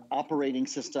 #1 operating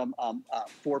system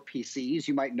for PCs.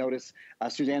 You might notice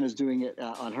Suzanne is doing it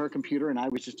on her computer, and I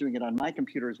was just doing it on my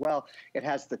computer as well. It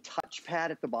has the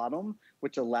touchpad at the bottom,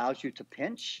 which allows you to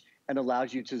pinch and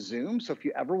allows you to zoom. So if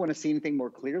you ever want to see anything more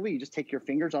clearly, you just take your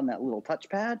fingers on that little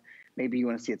touchpad. Maybe you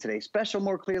want to see a Today Special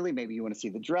more clearly. Maybe you want to see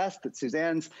the dress that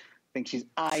Suzanne's think she's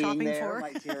eyeing shopping there. for.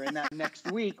 Might see her in that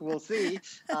next week. We'll see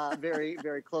very,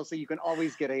 very closely. You can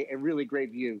always get a really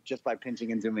great view just by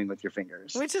pinching and zooming with your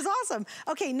fingers. Which is awesome.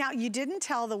 Okay, now you didn't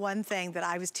tell the one thing that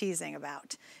I was teasing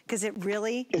about, because it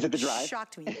really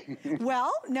shocked me.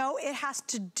 Well, no, it has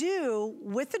to do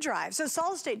with the drive. So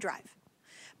solid state drive.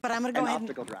 But I'm going to go ahead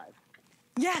optical drive.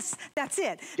 Yes, that's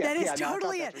it. Yeah, that is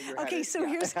totally it. Okay, so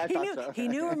here's, he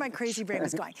knew where my crazy brain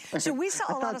was going. So we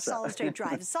saw a lot of solid state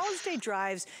drives. Solid state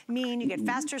drives mean you get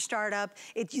faster startup.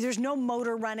 There's no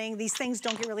motor running. These things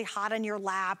don't get really hot on your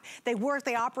lap. They work,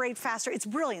 they operate faster. It's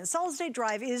brilliant. Solid state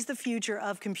drive is the future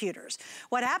of computers.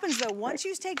 What happens though, once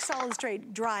you take solid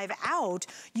state drive out,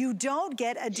 you don't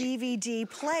get a DVD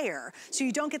player. So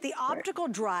you don't get the optical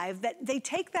drive that they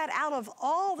take that out of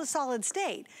all the solid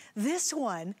state. This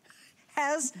one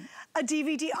has a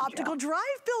DVD optical drive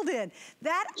built in.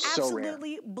 That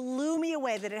absolutely blew me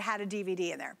away that it had a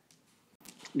DVD in there.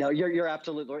 No, you're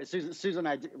absolutely right. Susan and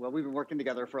I, well, we've been working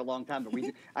together for a long time, but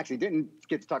we actually didn't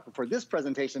get to talk before this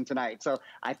presentation tonight. So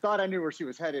I thought I knew where she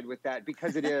was headed with that,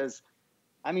 because it is,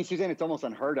 I mean, Suzanne, it's almost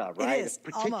unheard of, right? It is,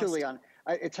 particularly almost.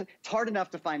 It's hard enough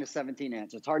to find a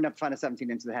 17-inch. It's hard enough to find a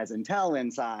 17-inch that has Intel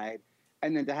inside,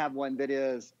 and then to have one that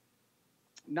is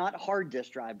not hard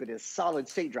disk drive, but is solid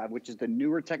state drive, which is the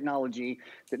newer technology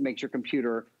that makes your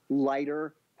computer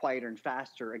lighter, quieter, and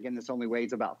faster. Again, this only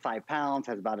weighs about 5 pounds,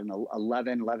 has about an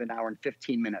 11 hour and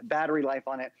 15-minute battery life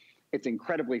on it. It's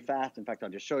incredibly fast. In fact, I'll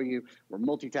just show you. We're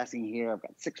multitasking here. I've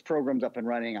got 6 programs up and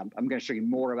running. I'm going to show you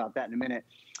more about that in a minute.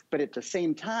 But at the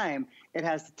same time, it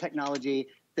has the technology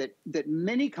that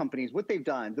many companies, what they've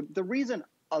done, the reason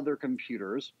other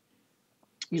computers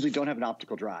usually don't have an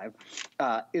optical drive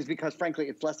is because, frankly,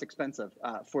 it's less expensive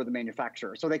for the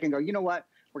manufacturer. So they can go, you know what?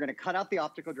 We're going to cut out the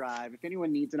optical drive. If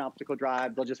anyone needs an optical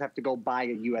drive, they'll just have to go buy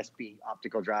a USB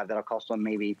optical drive. That'll cost them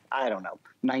maybe, I don't know,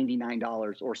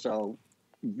 $99 or so.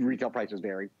 Retail prices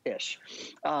vary-ish.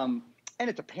 And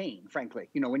it's a pain, frankly.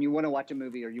 You know, when you want to watch a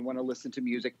movie or you want to listen to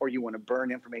music or you want to burn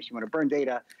information, you want to burn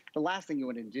data, the last thing you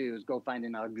want to do is go find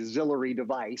an auxiliary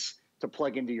device to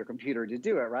plug into your computer to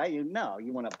do it, right? You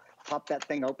want to pop that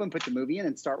thing open, put the movie in,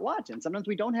 and start watching. Sometimes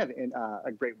we don't have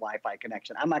a great Wi-Fi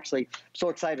connection. I'm actually so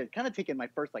excited, kind of taking my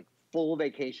first full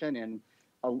vacation in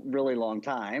a really long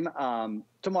time.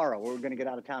 Tomorrow, we're going to get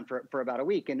out of town for about a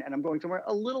week, and I'm going somewhere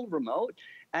a little remote.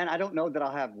 And I don't know that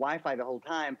I'll have Wi-Fi the whole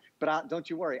time, but don't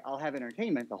you worry, I'll have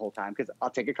entertainment the whole time because I'll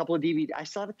take a couple of DVDs. I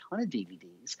still have a ton of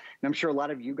DVDs, and I'm sure a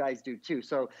lot of you guys do too.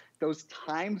 So those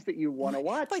times that you want to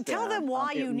watch But tell them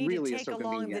why you need really to take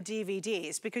along the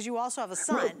DVDs, because you also have a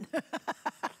son.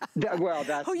 Well,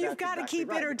 that's who you've got exactly to keep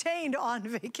right. entertained on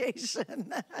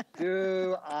vacation.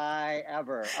 Do I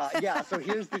ever? Yeah, so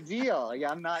here's the deal.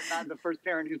 Yeah, I'm not the first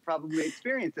parent who's probably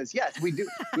experienced this. Yes, we do.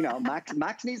 You know,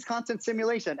 Max needs constant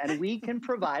stimulation, and we can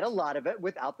provide a lot of it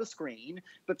without the screen,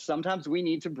 but sometimes we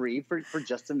need to breathe for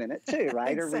just a minute too,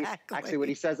 right? Exactly. Or actually, what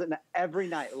he says every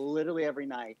night, literally every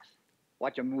night,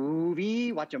 watch a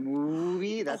movie.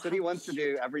 That's what he wants to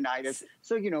do every night.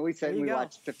 So, you know, we said we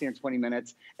watch 15 or 20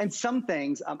 minutes. And some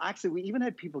things, actually, we even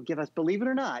had people give us, believe it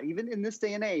or not, even in this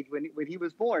day and age, when he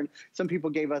was born, some people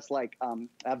gave us a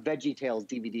VeggieTales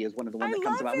DVD is one of the ones that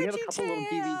comes out. We have a couple little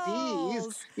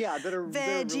DVDs. Yeah, that are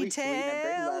really sweet.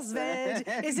 Is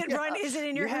it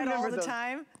in your head all the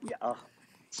time? Yeah. Oh.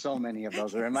 So many of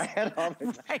those are in my head all the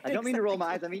time. Right, I don't mean to roll my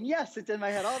eyes. I mean, yes, it's in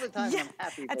my head all the time. Yeah, I'm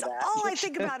happy for that. All I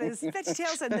think about is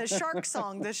VeggieTales and the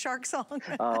shark song.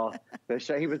 Oh,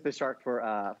 he was the shark for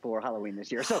Halloween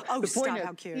this year. So the point is,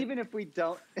 how cute. even if we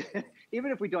don't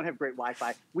have great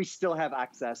Wi-Fi, we still have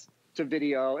access to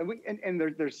video, and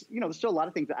there's still a lot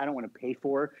of things that I don't want to pay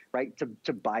for, right?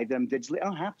 To buy them digitally, I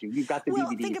don't have to. You've got the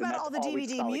DVDs. Think about all the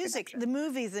DVD music, the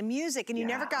movies, the music, and you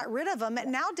never got rid of them.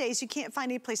 And nowadays, you can't find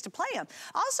any place to play them.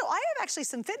 Also, I have actually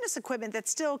some fitness equipment that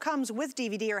still comes with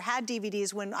DVD or had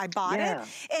DVDs when I bought it.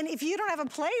 And if you don't have a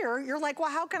player, you're like, well,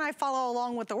 how can I follow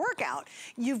along with the workout?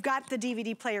 You've got the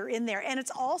DVD player in there, and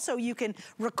it's also you can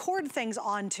record things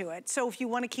onto it. So if you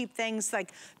want to keep things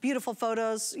like beautiful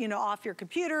photos, off your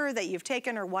computer that you've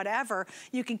taken or whatever,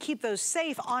 you can keep those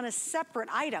safe on a separate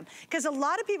item. Because a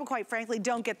lot of people, quite frankly,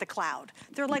 don't get the cloud.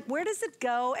 They're like, where does it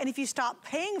go? And if you stop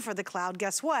paying for the cloud,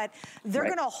 guess what? They're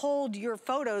gonna hold your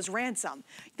photos ransom.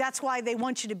 That's why they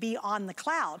want you to be on the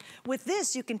cloud. With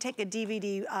this, you can take a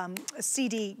DVD,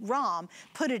 CD-ROM,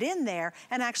 put it in there,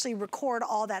 and actually record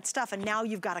all that stuff. And now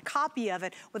you've got a copy of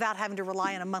it without having to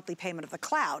rely on a monthly payment of the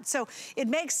cloud. So it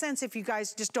makes sense if you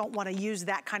guys just don't want to use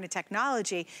that kind of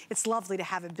technology. It's lovely to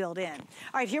have it built in. All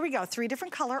right, here we go. 3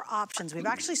 different color options. We've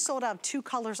actually sold out 2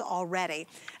 colors already.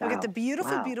 Wow. We've got the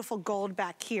beautiful gold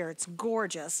back here. It's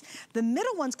gorgeous. The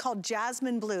middle one's called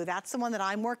Jasmine Blue. That's the one that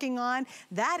I'm working on.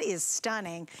 That is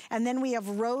stunning. And then we have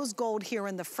rose gold here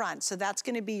in the front. So that's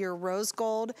going to be your rose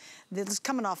gold. This is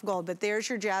coming off gold, but there's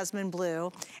your Jasmine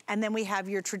Blue. And then we have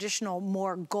your traditional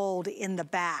more gold in the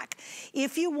back.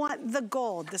 If you want the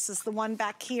gold, this is the one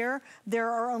back here. There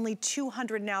are only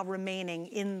 200 now remaining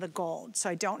in the gold. So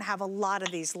I don't have a lot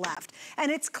of these left.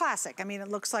 And it's classic. I mean, it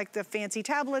looks like the fancy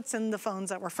tablets and the phones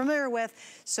that we're familiar with.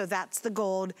 So that's the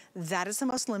gold. That is the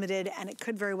most limited, and it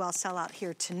could very well sell out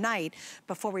here tonight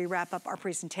before we wrap up our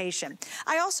presentation.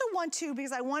 I also want to,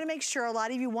 because I want to make sure a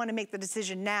lot of you want to make the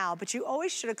decision now, but you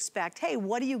always should expect, hey,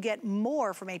 what do you get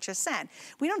more from HSN?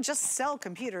 We don't just sell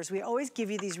computers. We always give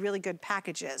you these really good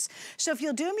packages. So if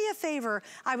you'll do me a favor,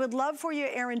 I would love for you,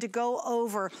 Aaron, to go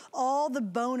over all the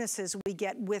bonuses we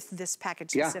get with this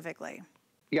package specifically.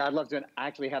 Yeah, I'd love to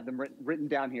actually have them written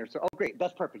down here. So, oh, great.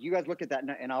 That's perfect. You guys look at that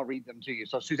and I'll read them to you.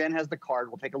 So Suzanne has the card.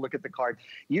 We'll take a look at the card.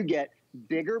 You get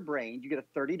Bigger Brains. You get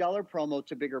a $30 promo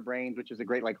to Bigger Brains, which is a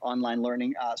great online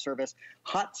learning service.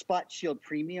 Hotspot Shield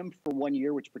Premium for 1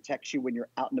 year, which protects you when you're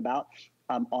out and about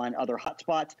on other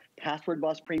hotspots. Password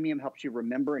Boss Premium helps you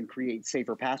remember and create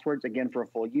safer passwords, again, for a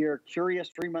full year.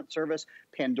 Curious 3-month service.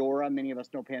 Pandora, many of us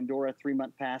know Pandora,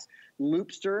 3-month pass.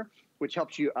 Loopster, which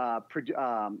helps you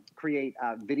create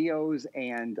videos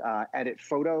and edit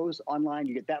photos online.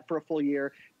 You get that for a full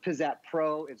year. Pizzat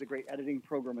Pro is a great editing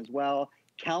program as well.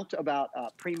 Count About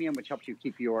Premium, which helps you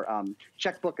keep your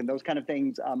checkbook and those kind of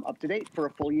things up to date for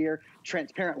a full year.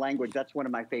 Transparent Language, that's one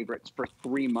of my favorites for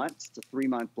 3 months. It's a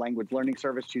 3-month language learning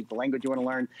service. Choose the language you want to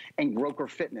learn. And Groker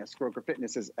Fitness. Groker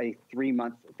Fitness is a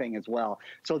 3-month thing as well.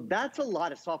 So that's a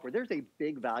lot of software. There's a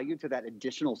big value to that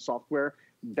additional software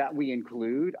that we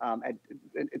include.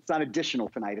 It's not additional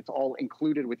tonight. It's all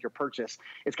included with your purchase.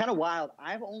 It's kind of wild.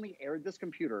 I've only aired this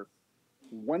computer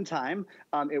one time.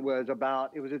 It was at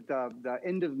the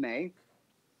end of May.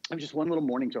 It was just one little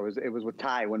morning show. It was with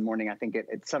Ty one morning, I think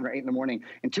at 7 or 8 in the morning,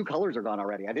 and 2 colors are gone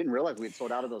already. I didn't realize we had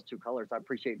sold out of those 2 colors. I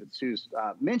appreciate that Sue's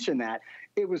mentioned that.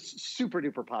 It was super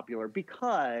duper popular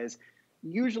because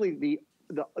usually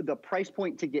the price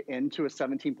point to get into a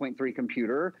 17.3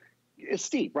 computer is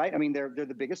steep, right? I mean, they're the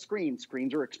biggest screens.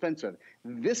 Screens are expensive.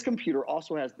 This computer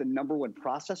also has the #1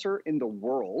 processor in the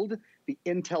world, the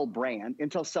Intel brand,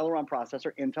 Intel Celeron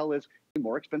processor. Intel is a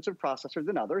more expensive processor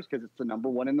than others because it's the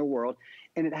 #1 in the world.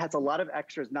 And it has a lot of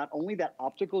extras, not only that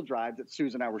optical drive that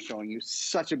Susan and I were showing you,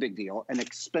 such a big deal, an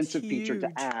expensive feature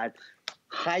to add.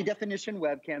 High definition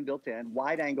webcam built in,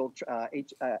 wide angle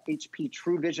HP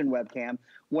True Vision webcam.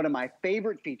 One of my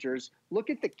favorite features. Look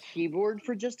at the keyboard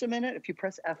for just a minute. If you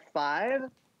press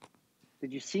F5,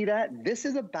 did you see that? This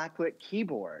is a backlit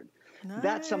keyboard. Nice.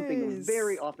 That's something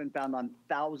very often found on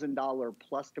 $1,000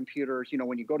 plus computers. You know,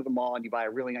 when you go to the mall and you buy a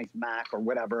really nice Mac or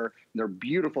whatever, they're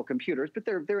beautiful computers, but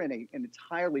they're in an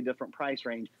entirely different price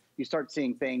range. You start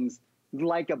seeing things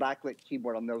like a backlit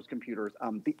keyboard on those computers.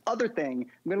 The other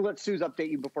thing, I'm going to let Suze update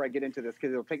you before I get into this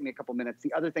because it'll take me a couple minutes.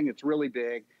 The other thing that's really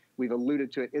big, we've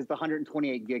alluded to it, is the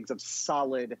 128 gigs of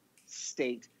solid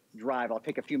state drive. I'll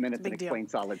take a few minutes and explain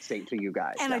solid state to you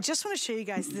guys. And I just want to show you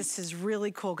guys, this is really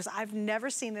cool because I've never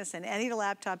seen this in any of the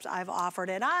laptops I've offered,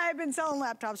 and I've been selling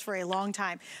laptops for a long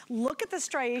time. Look at the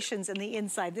striations in the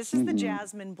inside. This is the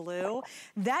jasmine blue.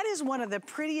 That is one of the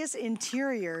prettiest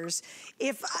interiors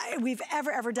we've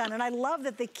ever done. And I love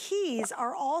that the keys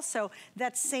are also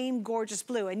that same gorgeous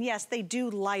blue. And yes, they do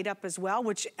light up as well,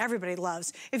 which everybody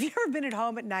loves. If you've ever been at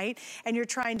home at night and you're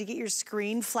trying to get your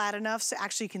screen flat enough so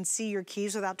actually you can see your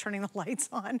keys without turning the lights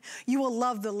on, you will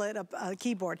love the lit up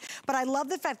keyboard. But I love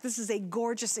the fact this is a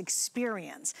gorgeous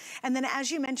experience. And then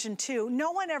as you mentioned too, no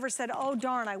one ever said, oh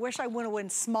darn, I wish I would have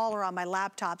went smaller on my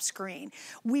laptop screen.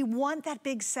 We want that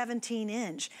big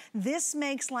 17-inch. This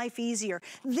makes life easier.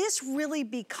 This really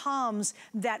becomes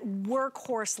that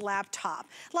workhorse laptop.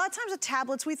 A lot of times with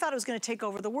tablets, we thought it was going to take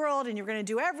over the world and you're going to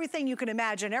do everything you can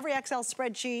imagine, every Excel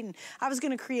spreadsheet, and I was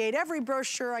going to create every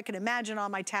brochure I could imagine on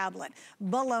my tablet.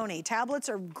 Baloney. Tablets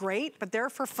are great, but they're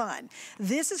for fun.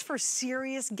 This is for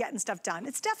serious getting stuff done.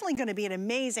 It's definitely going to be an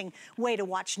amazing way to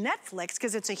watch Netflix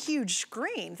because it's a huge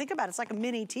screen. Think about it, it's like a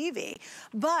mini TV.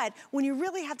 But when you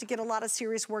really have to get a lot of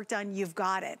serious work done, you've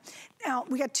got it. Now,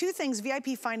 we got 2 things,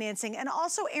 VIP financing, and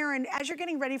also, Aaron, as you're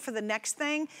getting ready for the next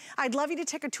thing, I'd love you to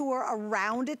take a tour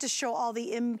around it to show all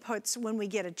the inputs when we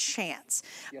get a chance.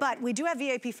 Yes. But we do have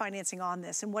VIP financing on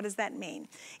this, and what does that mean?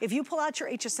 If you pull out your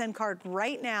HSN card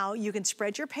right now, you can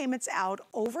spread your payments out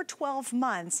over 12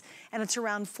 months, and it's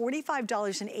around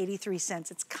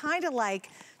 $45.83. It's kind of like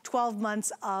 12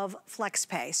 months of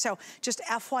FlexPay. So just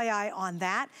FYI on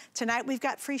that. Tonight we've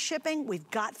got free shipping. We've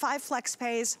got 5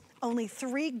 FlexPays. Only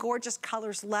 3 gorgeous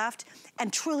colors left,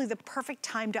 and truly the perfect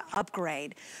time to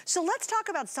upgrade. So let's talk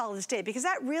about solid state, because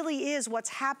that really is what's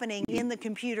happening in the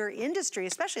computer industry,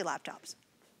 especially laptops.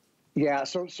 Yeah,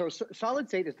 so solid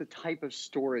state is the type of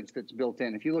storage that's built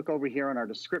in. If you look over here on our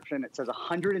description, it says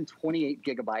 128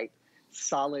 gigabyte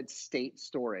solid state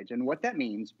storage. And what that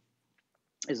means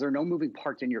is there are no moving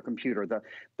parts in your computer. The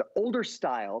older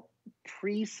style,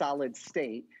 pre-solid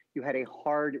state, you had a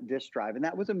hard disk drive, and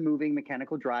that was a moving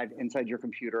mechanical drive inside your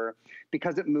computer.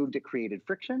 Because it moved, it created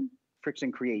friction.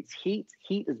 Friction creates heat.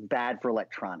 Heat is bad for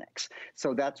electronics.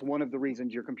 So that's one of the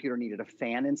reasons your computer needed a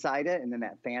fan inside it, and then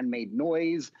that fan made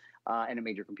noise, and it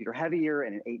made your computer heavier,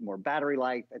 and it ate more battery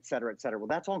life, et cetera, et cetera. Well,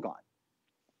 that's all gone.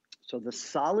 So the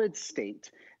solid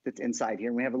state that's inside here,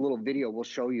 and we have a little video we'll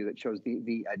show you that shows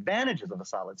the advantages of a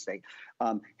solid state,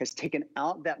 has taken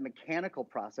out that mechanical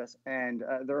process, and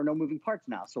there are no moving parts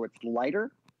now. So it's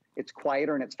lighter, it's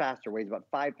quieter, and it's faster. Weighs about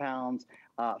 5 pounds,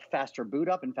 faster boot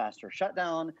up and faster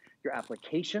shutdown. Your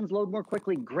applications load more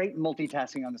quickly. Great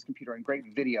multitasking on this computer and great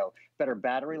video. Better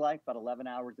battery life, about 11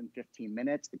 hours and 15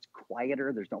 minutes. It's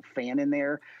quieter. There's no fan in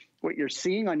there. What you're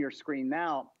seeing on your screen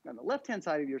now, on the left-hand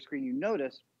side of your screen, you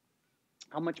notice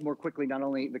how much more quickly not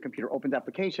only the computer opens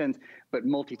applications, but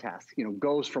multitasks,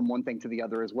 goes from one thing to the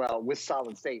other as well with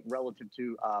solid state relative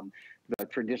to the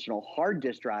traditional hard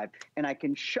disk drive. And I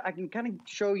can kind of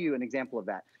show you an example of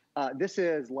that. This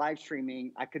is live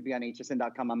streaming. I could be on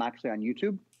hsn.com. I'm actually on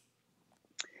YouTube.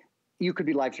 You could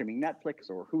be live streaming Netflix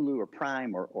or Hulu or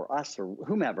Prime or us or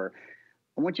whomever.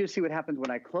 I want you to see what happens when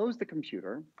I close the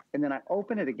computer and then I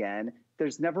open it again.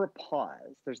 There's never a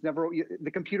pause.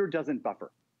 The computer doesn't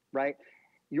buffer, right?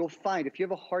 You'll find if you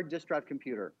have a hard disk drive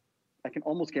computer, I can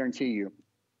almost guarantee you,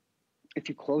 if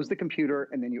you close the computer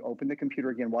and then you open the computer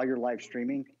again while you're live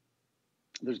streaming,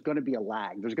 there's going to be a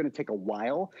lag. There's going to take a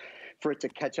while for it to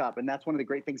catch up. And that's one of the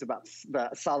great things about the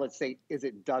solid state is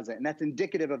it doesn't. And that's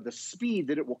indicative of the speed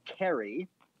that it will carry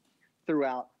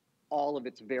throughout all of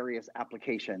its various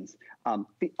applications.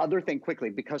 The other thing quickly,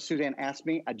 because Suzanne asked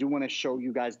me, I do want to show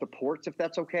you guys the ports if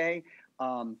that's okay.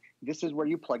 This is where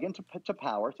you plug into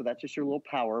power. So that's just your little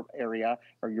power area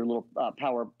or your little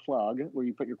power plug where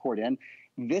you put your cord in.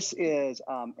 This is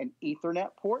an Ethernet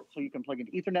port. So you can plug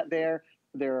into Ethernet there.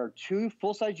 There are 2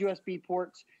 full-size USB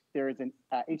ports. There is an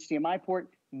HDMI port.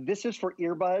 This is for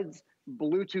earbuds.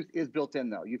 Bluetooth is built in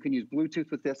though. You can use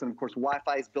Bluetooth with this, and of course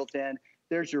Wi-Fi is built in.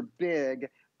 There's your big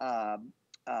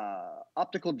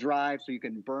optical drive, so you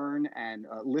can burn and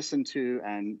listen to,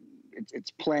 and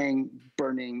it's playing,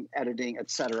 burning, editing,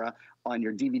 etc. on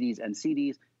your DVDs and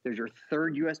CDs. There's your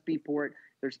 3rd USB port.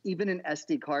 There's even an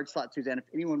SD card slot, Suzanne. If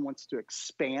anyone wants to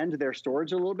expand their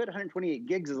storage a little bit, 128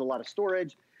 gigs is a lot of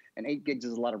storage. And 8 gigs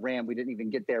is a lot of RAM. We didn't even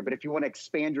get there. But if you want to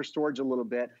expand your storage a little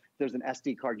bit, there's an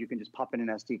SD card. You can just pop in an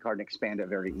SD card and expand it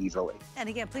very easily. And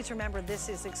again, please remember, this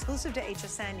is exclusive to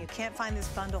HSN. You can't find this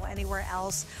bundle anywhere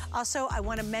else. Also, I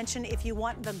want to mention, if you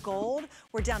want the gold,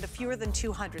 we're down to fewer than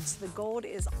 200. So the gold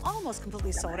is almost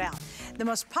completely sold out. The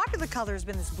most popular color has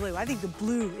been this blue. I think the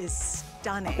blue is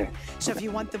stunning. Okay. So if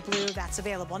you want the blue, that's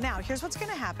available. Now, here's what's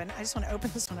going to happen. I just want to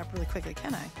open this one up really quickly.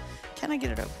 Can I? Can I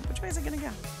get it open? Which way is it going to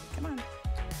go? Come on.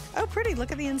 Oh, pretty.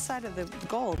 Look at the inside of the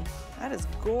gold. That is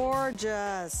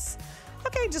gorgeous.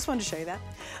 Okay, just wanted to show you that.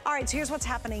 All right, so here's what's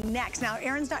happening next. Now,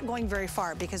 Aaron's not going very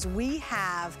far because we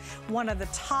have one of the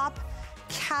top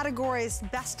categories,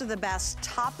 best of the best,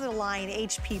 top of the line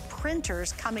HP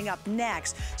printers coming up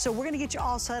next. So we're going to get you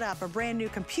all set up. A brand new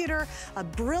computer, a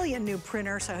brilliant new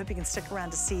printer. So I hope you can stick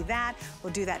around to see that.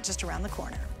 We'll do that just around the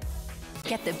corner.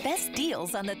 Get the best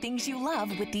deals on the things you love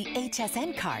with the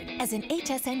HSN card. As an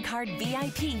HSN card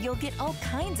VIP, you'll get all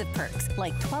kinds of perks,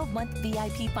 like 12-month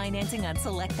VIP financing on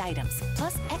select items,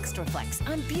 plus extra flex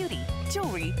on beauty,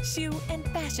 jewelry, shoe, and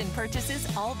fashion purchases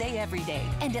all day, every day.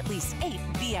 And at least 8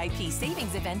 VIP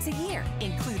savings events a year.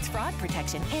 Includes fraud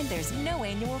protection, and there's no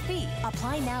annual fee.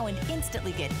 Apply now and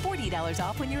instantly get $40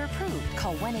 off when you're approved.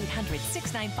 Call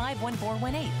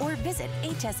 1-800-695-1418 or visit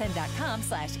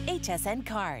hsn.com/HSN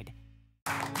card.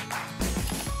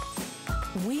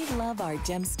 We love our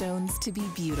gemstones to be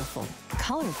beautiful,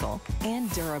 colorful,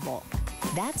 and durable.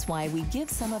 That's why we give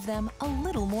some of them a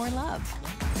little more love.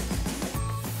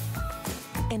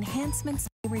 Enhancements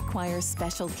may require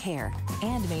special care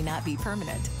and may not be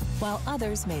permanent, while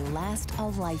others may last a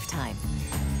lifetime.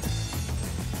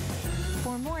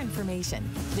 For more information,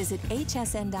 visit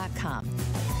hsn.com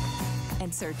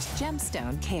and search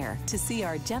Gemstone Care to see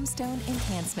our gemstone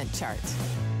enhancement chart.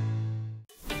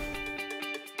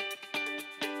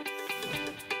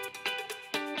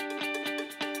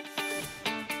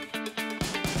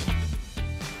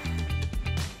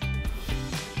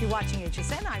 You're watching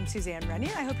HSN. I'm Suzanne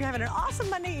Renier. I hope you're having an awesome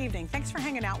Monday evening. Thanks for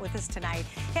hanging out with us tonight.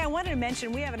 Hey, I wanted to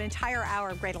mention we have an entire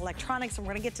hour of great electronics, and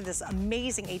we're going to get to this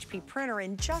amazing HP printer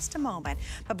in just a moment.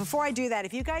 But before I do that,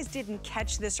 if you guys didn't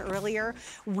catch this earlier,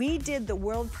 we did the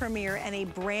world premiere and a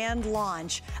brand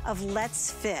launch of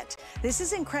Let's Fit. This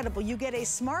is incredible. You get a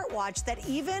smartwatch that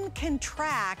even can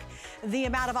track the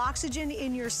amount of oxygen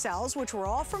in your cells, which we're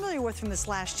all familiar with from this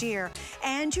last year,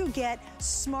 and you get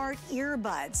smart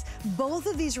earbuds. Both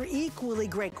of these are equally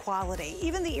great quality.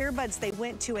 Even the earbuds, they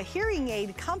went to a hearing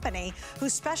aid company who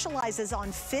specializes on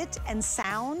fit and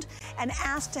sound and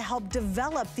asked to help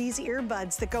develop these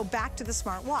earbuds that go back to the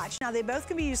smartwatch. Now, they both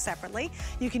can be used separately.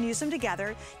 You can use them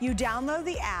together. You download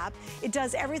the app. It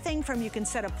does everything from you can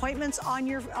set appointments on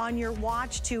your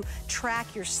watch to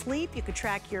track your sleep. You can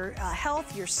track your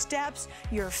health, your steps,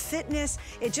 your fitness.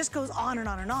 It just goes on and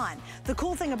on and on. The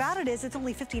cool thing about it is it's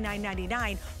only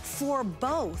 $59.99 for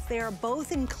both. They are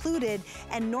both included included.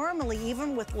 And normally,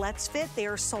 even with Let's Fit, they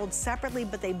are sold separately,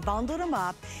 but they bundled them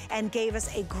up and gave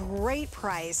us a great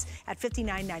price at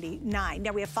 $59.99.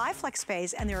 Now we have 5 flex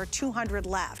pays and there are 200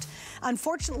 left.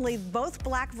 Unfortunately, both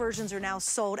black versions are now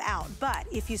sold out, but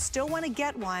if you still want to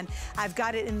get one, I've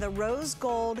got it in the rose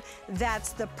gold,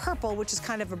 that's the purple, which is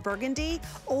kind of a burgundy,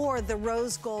 or the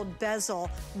rose gold bezel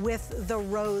with the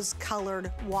rose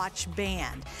colored watch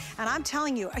band. And I'm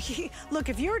telling you, look,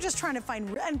 if you were just trying to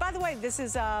find, and by the way, this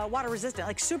is water resistant,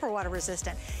 like super water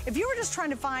resistant. If you were just trying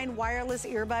to find wireless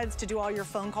earbuds to do all your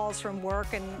phone calls from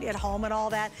work and at home and all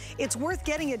that, it's worth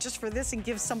getting it just for this and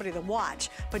give somebody the watch.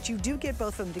 But you do get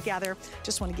both of them together.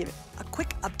 Just want to give it a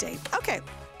quick update. Okay,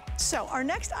 so our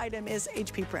next item is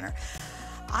HP printer.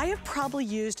 I have probably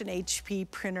used an HP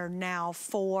printer now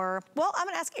for, well, I'm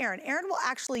gonna ask Erin. Erin will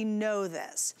actually know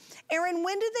this. Erin,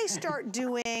 when did they start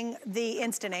doing the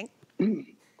instant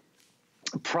ink?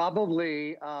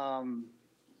 Probably about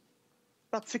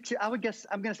 6 years. I would guess,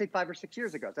 I'm gonna say 5 or 6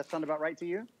 years ago. Does that sound about right to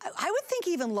you? I would think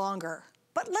even longer.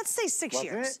 But let's say 6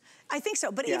 years. It? I think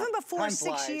so. But Yeah, even before time 6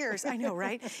 flies. years, I know,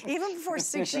 right? Even before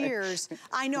 6 years,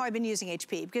 I know I've been using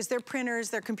HP because their printers,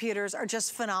 their computers are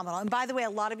just phenomenal. And by the way, a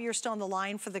lot of you are still on the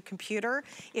line for the computer.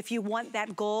 If you want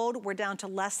that gold, we're down to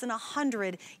less than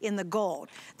 100 in the gold.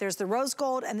 There's the rose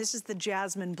gold, and this is the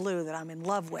jasmine blue that I'm in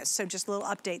love with. So just a little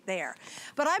update there.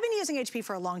 But I've been using HP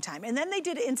for a long time. And then they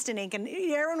did instant ink, and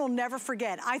Erin will never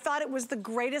forget. I thought it was the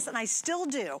greatest, and I still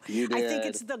do. You did. I think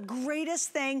it's the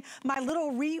greatest thing. My little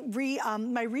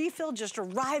my refill just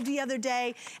arrived the other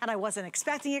day, and I wasn't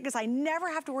expecting it because I never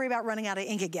have to worry about running out of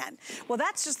ink again. Well,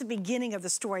 that's just the beginning of the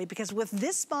story, because with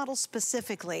this model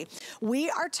specifically,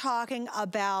 we are talking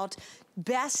about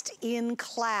best in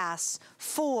class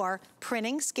for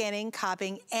printing, scanning,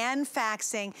 copying, and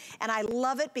faxing. And I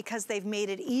love it because they've made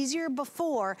it easier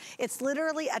before. It's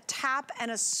literally a tap and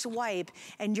a swipe,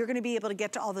 and you're gonna be able to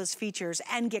get to all those features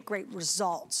and get great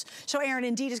results. So Erin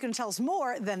indeed is gonna tell us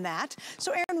more than that.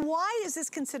 So Erin, why is this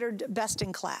considered best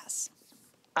in class?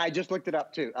 I just looked it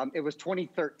up too. It was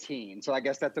 2013, so I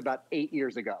guess that's about 8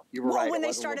 years ago. You were right. When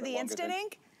they started the instant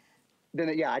ink?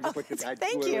 Then, yeah, I just looked at it.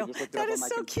 Thank you. Just looked it That up is on my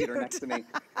so computer cute. next to me.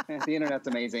 The internet's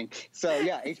amazing. So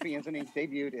yeah, HP Instant Ink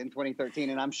debuted in 2013,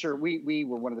 and I'm sure we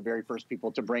were one of the very first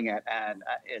people to bring it. And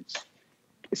it's,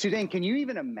 Suzanne, can you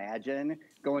even imagine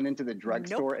going into the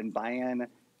drugstore and buying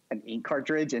an ink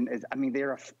cartridge? And I mean,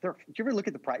 they're do you ever look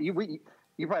at the price? You probably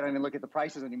don't even look at the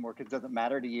prices anymore because it doesn't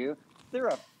matter to you. They're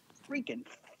a freaking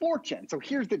fortune. So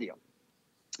here's the deal.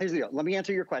 Here's the deal. Let me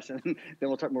answer your question, then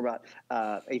we'll talk more about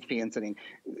HP Instant Ink.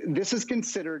 This is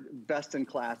considered best in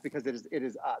class because it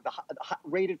is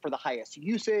rated for the highest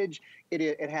usage.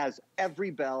 It has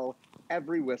every bell,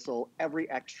 every whistle,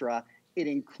 every extra. It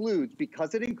includes,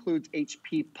 because it includes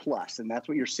HP Plus, and that's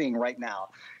what you're seeing right now.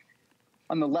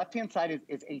 On the left-hand side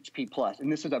is HP Plus,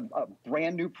 and this is a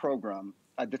brand new program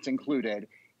that's included.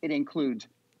 It includes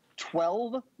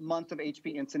 12 months of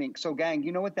HP Instant Ink. So gang,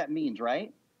 you know what that means,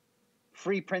 right?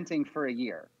 Free printing for a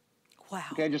year. Wow.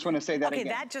 Okay, I just want to say that again. Okay,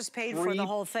 that just paid for the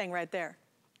whole thing right there.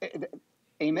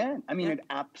 Amen. I mean, it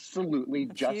absolutely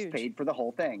just huge. paid for the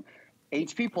whole thing.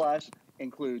 HP Plus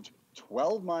includes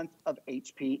 12 months of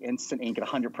HP Instant Ink at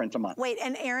 100 prints a month. Wait,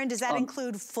 and Erin, does that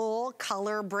include full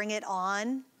color, bring it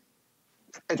on?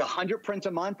 It's 100 prints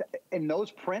a month, and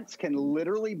those prints can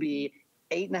literally be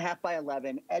 8.5 by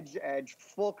 11, edge to edge,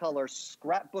 full color,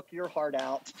 scrapbook your heart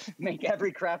out, make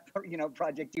every craft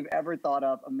project you've ever thought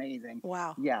of amazing.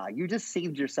 Wow. Yeah, you just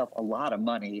saved yourself a lot of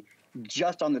money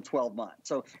just on the 12 months.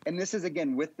 So, and this is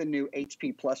again with the new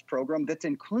HP Plus program that's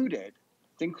included.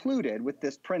 It's included with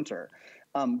this printer.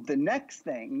 The next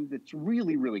thing that's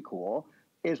really, really cool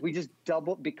is we just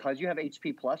doubled, because you have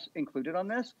HP Plus included on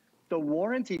this, the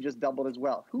warranty just doubled as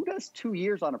well. Who does 2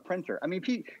 years on a printer? I mean,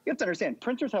 you have to understand,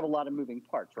 printers have a lot of moving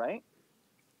parts, right?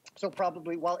 So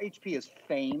probably, while HP is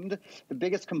famed, the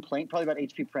biggest complaint probably about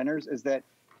HP printers is that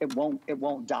it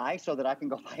won't die so that I can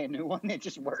go buy a new one. It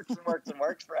just works and works and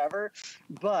works forever.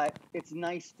 But it's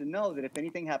nice to know that if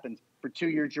anything happens, for 2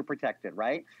 years, you're protected,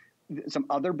 right? Some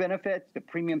other benefits, the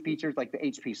premium features like the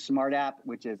HP Smart App,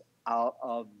 which is out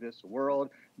of this world.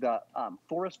 The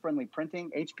forest-friendly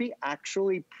printing. HP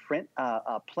actually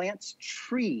plants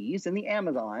trees in the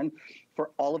Amazon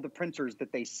for all of the printers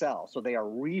that they sell. So they are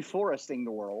reforesting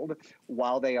the world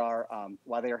while they are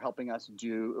helping us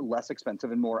do less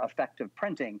expensive and more effective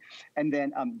printing. And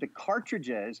then the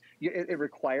cartridges, it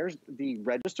requires the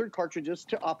registered cartridges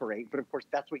to operate, but of course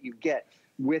that's what you get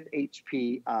with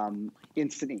HP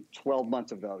Instant Ink, 12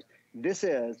 months of those. This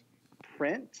is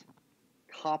print,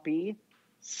 copy,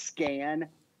 scan,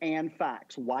 and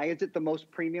facts. Why is it the most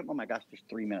premium? Oh my gosh, there's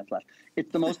 3 minutes left.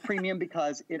 It's the most premium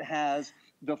because it has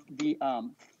the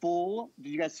full,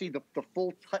 did you guys see the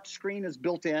full touch screen is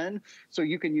built in? So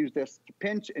you can use this to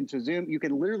pinch and to zoom. You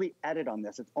can literally edit on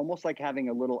this. It's almost like having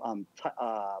a little,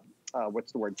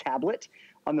 tablet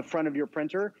on the front of your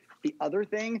printer. The other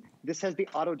thing, this has the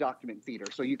auto document feeder.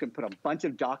 So you can put a bunch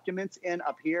of documents in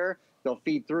up here. They'll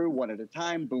feed through one at a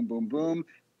time, boom, boom, boom,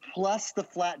 plus the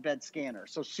flatbed scanner.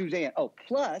 So Suzanne,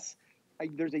 plus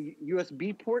there's a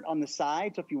USB port on the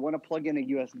side. So if you want to plug in a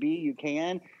USB, you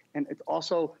can. And it's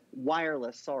also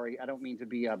wireless. Sorry, I don't mean to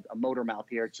be a motor mouth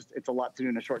here. It's a lot to do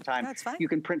in a short time. That's fine. You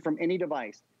can print from any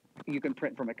device. You can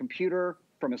print from a computer,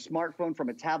 from a smartphone, from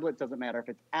a tablet. Doesn't matter if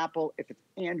it's Apple, if it's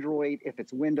Android, if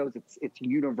it's Windows. It's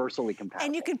universally compatible.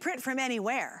 And you can print from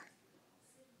anywhere.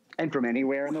 And from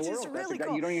anywhere in the Which is world. really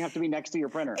cool. You don't even have to be next to your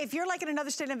printer. If you're like in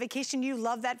another state on vacation, you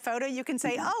love that photo, you can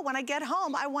say, oh, when I get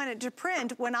home, I want it to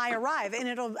print when I arrive, and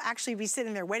it'll actually be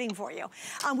sitting there waiting for you.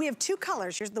 We have two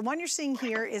colors. The one you're seeing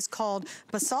here is called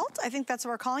Basalt. I think that's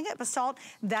what we're calling it, Basalt.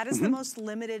 That is the most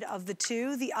limited of the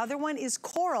two. The other one is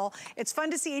Coral. It's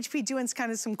fun to see HP doing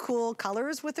kind of some cool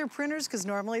colors with their printers because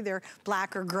normally they're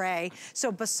black or gray.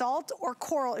 So Basalt or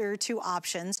Coral are your two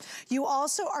options. You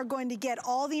also are going to get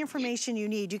all the information you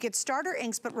need. You get starter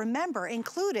inks, but remember,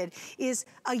 included is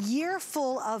a year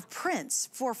full of prints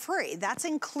for free. That's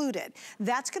included.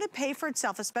 That's gonna pay for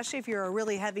itself, especially if you're a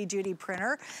really heavy duty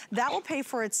printer. That will pay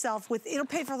for itself it'll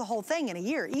pay for the whole thing in a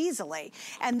year, easily.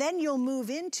 And then you'll move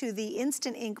into the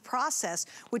instant ink process,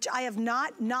 which I have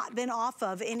not been off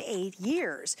of in 8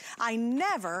 years. I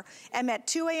never am at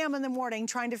 2 a.m. in the morning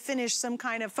trying to finish some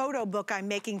kind of photo book I'm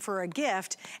making for a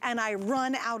gift, and I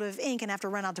run out of ink and have to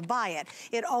run out to buy it.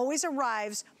 It always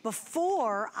arrives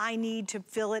before I need to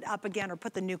fill it up again or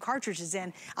put the new cartridges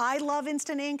in. I love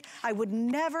instant ink. I would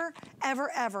never,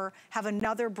 ever, ever have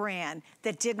another brand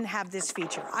that didn't have this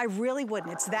feature. I really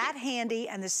wouldn't. It's that handy,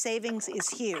 and the savings is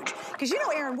huge. Because you know,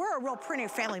 Aaron, we're a real printing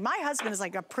family. My husband is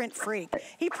like a print freak.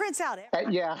 He prints out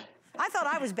everything. Yeah. I thought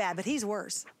I was bad, but he's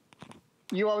worse.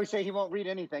 You always say he won't read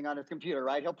anything on his computer,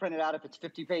 right? He'll print it out if it's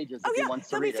 50 pages. Oh, if yeah. he wants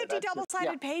to There'll read be 50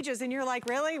 double-sided pages, and you're like,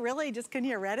 really? Really? Just couldn't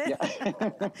you read it? Yeah.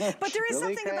 But there is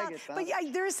Really, something Craig?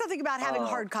 about, there is something about having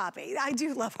hard copy. I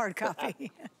do love hard copy.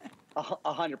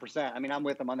 100%. I mean, I'm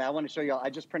with them on that. I want to show you, I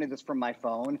just printed this from my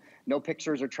phone. No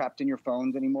pictures are trapped in your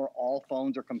phones anymore. All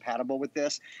phones are compatible with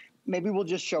this. Maybe we'll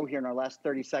just show here in our last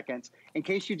 30 seconds. In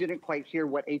case you didn't quite hear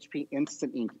what HP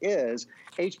Instant Ink is,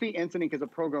 HP Instant Ink is a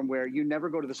program where you never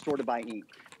go to the store to buy ink.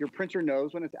 Your printer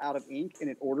knows when it's out of ink, and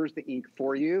it orders the ink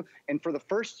for you. And for the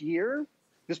first year,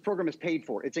 this program is paid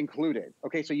for. It's included.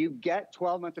 Okay, so you get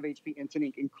 12 months of HP Instant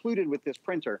Ink included with this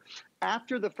printer.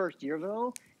 After the first year,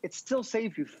 though, it still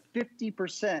saves you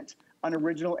 50% on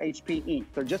original HP ink.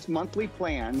 They're just monthly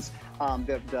plans.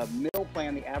 The middle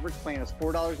plan, the average plan is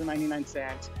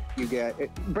 $4.99. You get,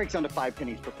 it breaks down to 5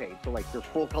 pennies per page. So like your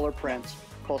full color prints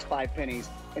cost 5 pennies.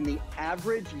 And the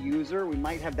average user, we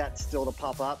might have that still to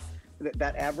pop up,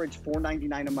 that average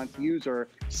 $4.99 a month user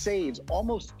saves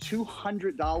almost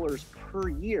 $200 per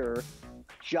year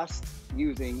just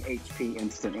using HP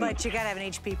Instant Ink. But you gotta have an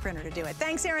HP printer to do it.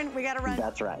 Thanks, Aaron. We gotta run.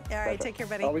 That's right. All right, take care,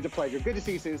 buddy. Always a pleasure. Good to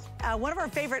see you, Suze. One of our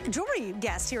favorite jewelry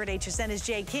guests here at HSN is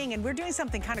Jay King, and we're doing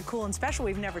something kind of cool and special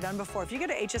we've never done before. If you go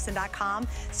to hsn.com,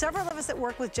 several of us that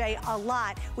work with Jay a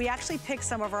lot, we actually picked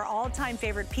some of our all-time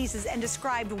favorite pieces and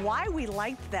described why we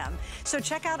liked them. So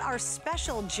check out our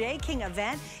special Jay King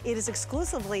event. It is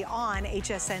exclusively on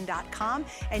hsn.com,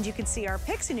 and you can see our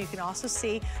picks, and you can also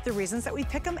see the reasons that we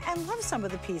pick them and love some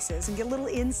of the pieces and get a little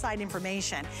inside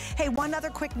information. Hey, one other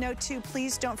quick note too,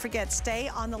 please don't forget, stay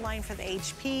on the line for the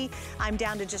HP. I'm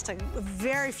down to just a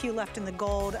very few left in the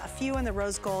gold, a few in the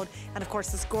rose gold, and of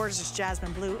course this gorgeous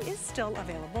jasmine blue is still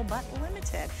available but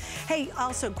limited. Hey,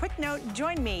 also quick note,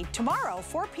 join me tomorrow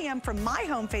 4 p.m. from my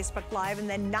home Facebook Live, and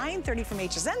then 9:30 from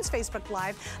HSN's Facebook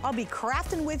Live. I'll be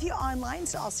crafting with you online,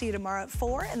 so I'll see you tomorrow at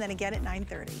 4 and then again at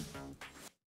 9:30.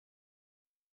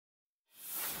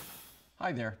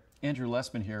 Hi there. Andrew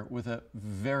Lessman here with a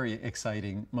very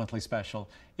exciting monthly special.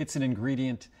 It's an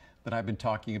ingredient that I've been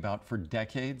talking about for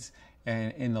decades,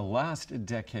 and in the last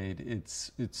decade,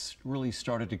 it's really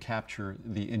started to capture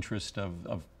the interest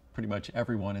of pretty much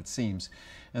everyone, it seems,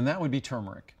 and that would be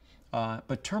turmeric.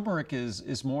 But turmeric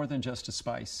is more than just a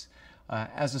spice.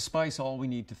 As a spice, all we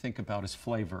need to think about is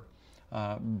flavor.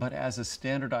 But as a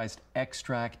standardized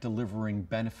extract delivering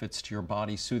benefits to your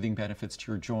body, soothing benefits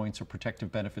to your joints, or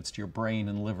protective benefits to your brain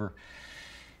and liver,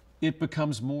 it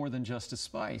becomes more than just a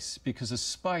spice, because a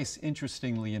spice,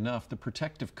 interestingly enough, the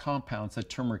protective compounds that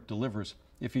turmeric delivers,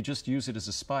 if you just use it as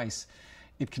a spice,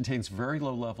 it contains very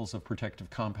low levels of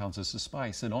protective compounds as a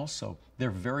spice, and also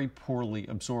they're very poorly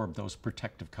absorbed, those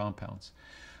protective compounds.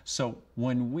 So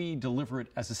when we deliver it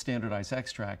as a standardized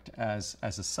extract, as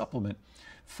a supplement,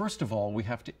 first of all, we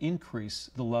have to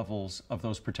increase the levels of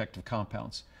those protective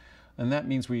compounds. And that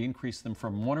means we increase them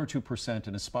from 1 or 2%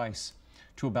 in a spice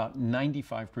to about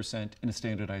 95% in a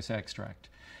standardized extract.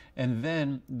 And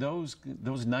then those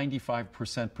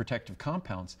 95% protective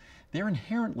compounds, they're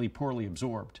inherently poorly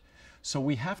absorbed. So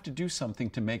we have to do something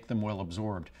to make them well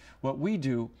absorbed. What we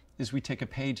do is we take a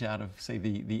page out of, say,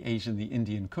 the Asian, the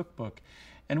Indian cookbook,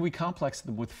 and we complex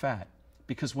them with fat.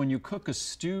 Because when you cook a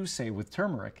stew, say, with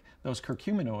turmeric, those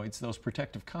curcuminoids, those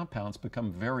protective compounds,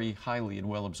 become very highly and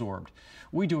well absorbed.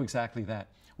 We do exactly that.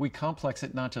 We complex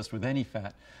it not just with any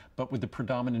fat, but with the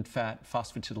predominant fat,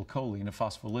 phosphatidylcholine, a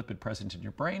phospholipid present in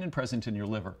your brain and present in your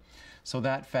liver. So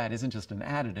that fat isn't just an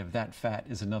additive, that fat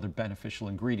is another beneficial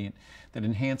ingredient that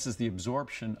enhances the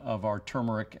absorption of our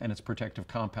turmeric and its protective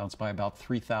compounds by about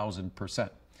 3,000%.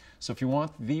 So if you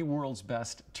want the world's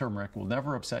best turmeric, will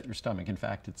never upset your stomach. In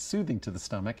fact, it's soothing to the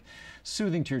stomach,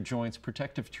 soothing to your joints,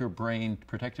 protective to your brain,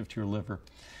 protective to your liver,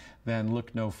 then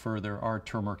look no further. Our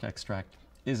turmeric extract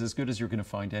is as good as you're going to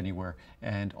find anywhere,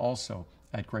 and also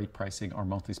at great pricing, our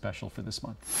monthly special for this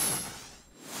month.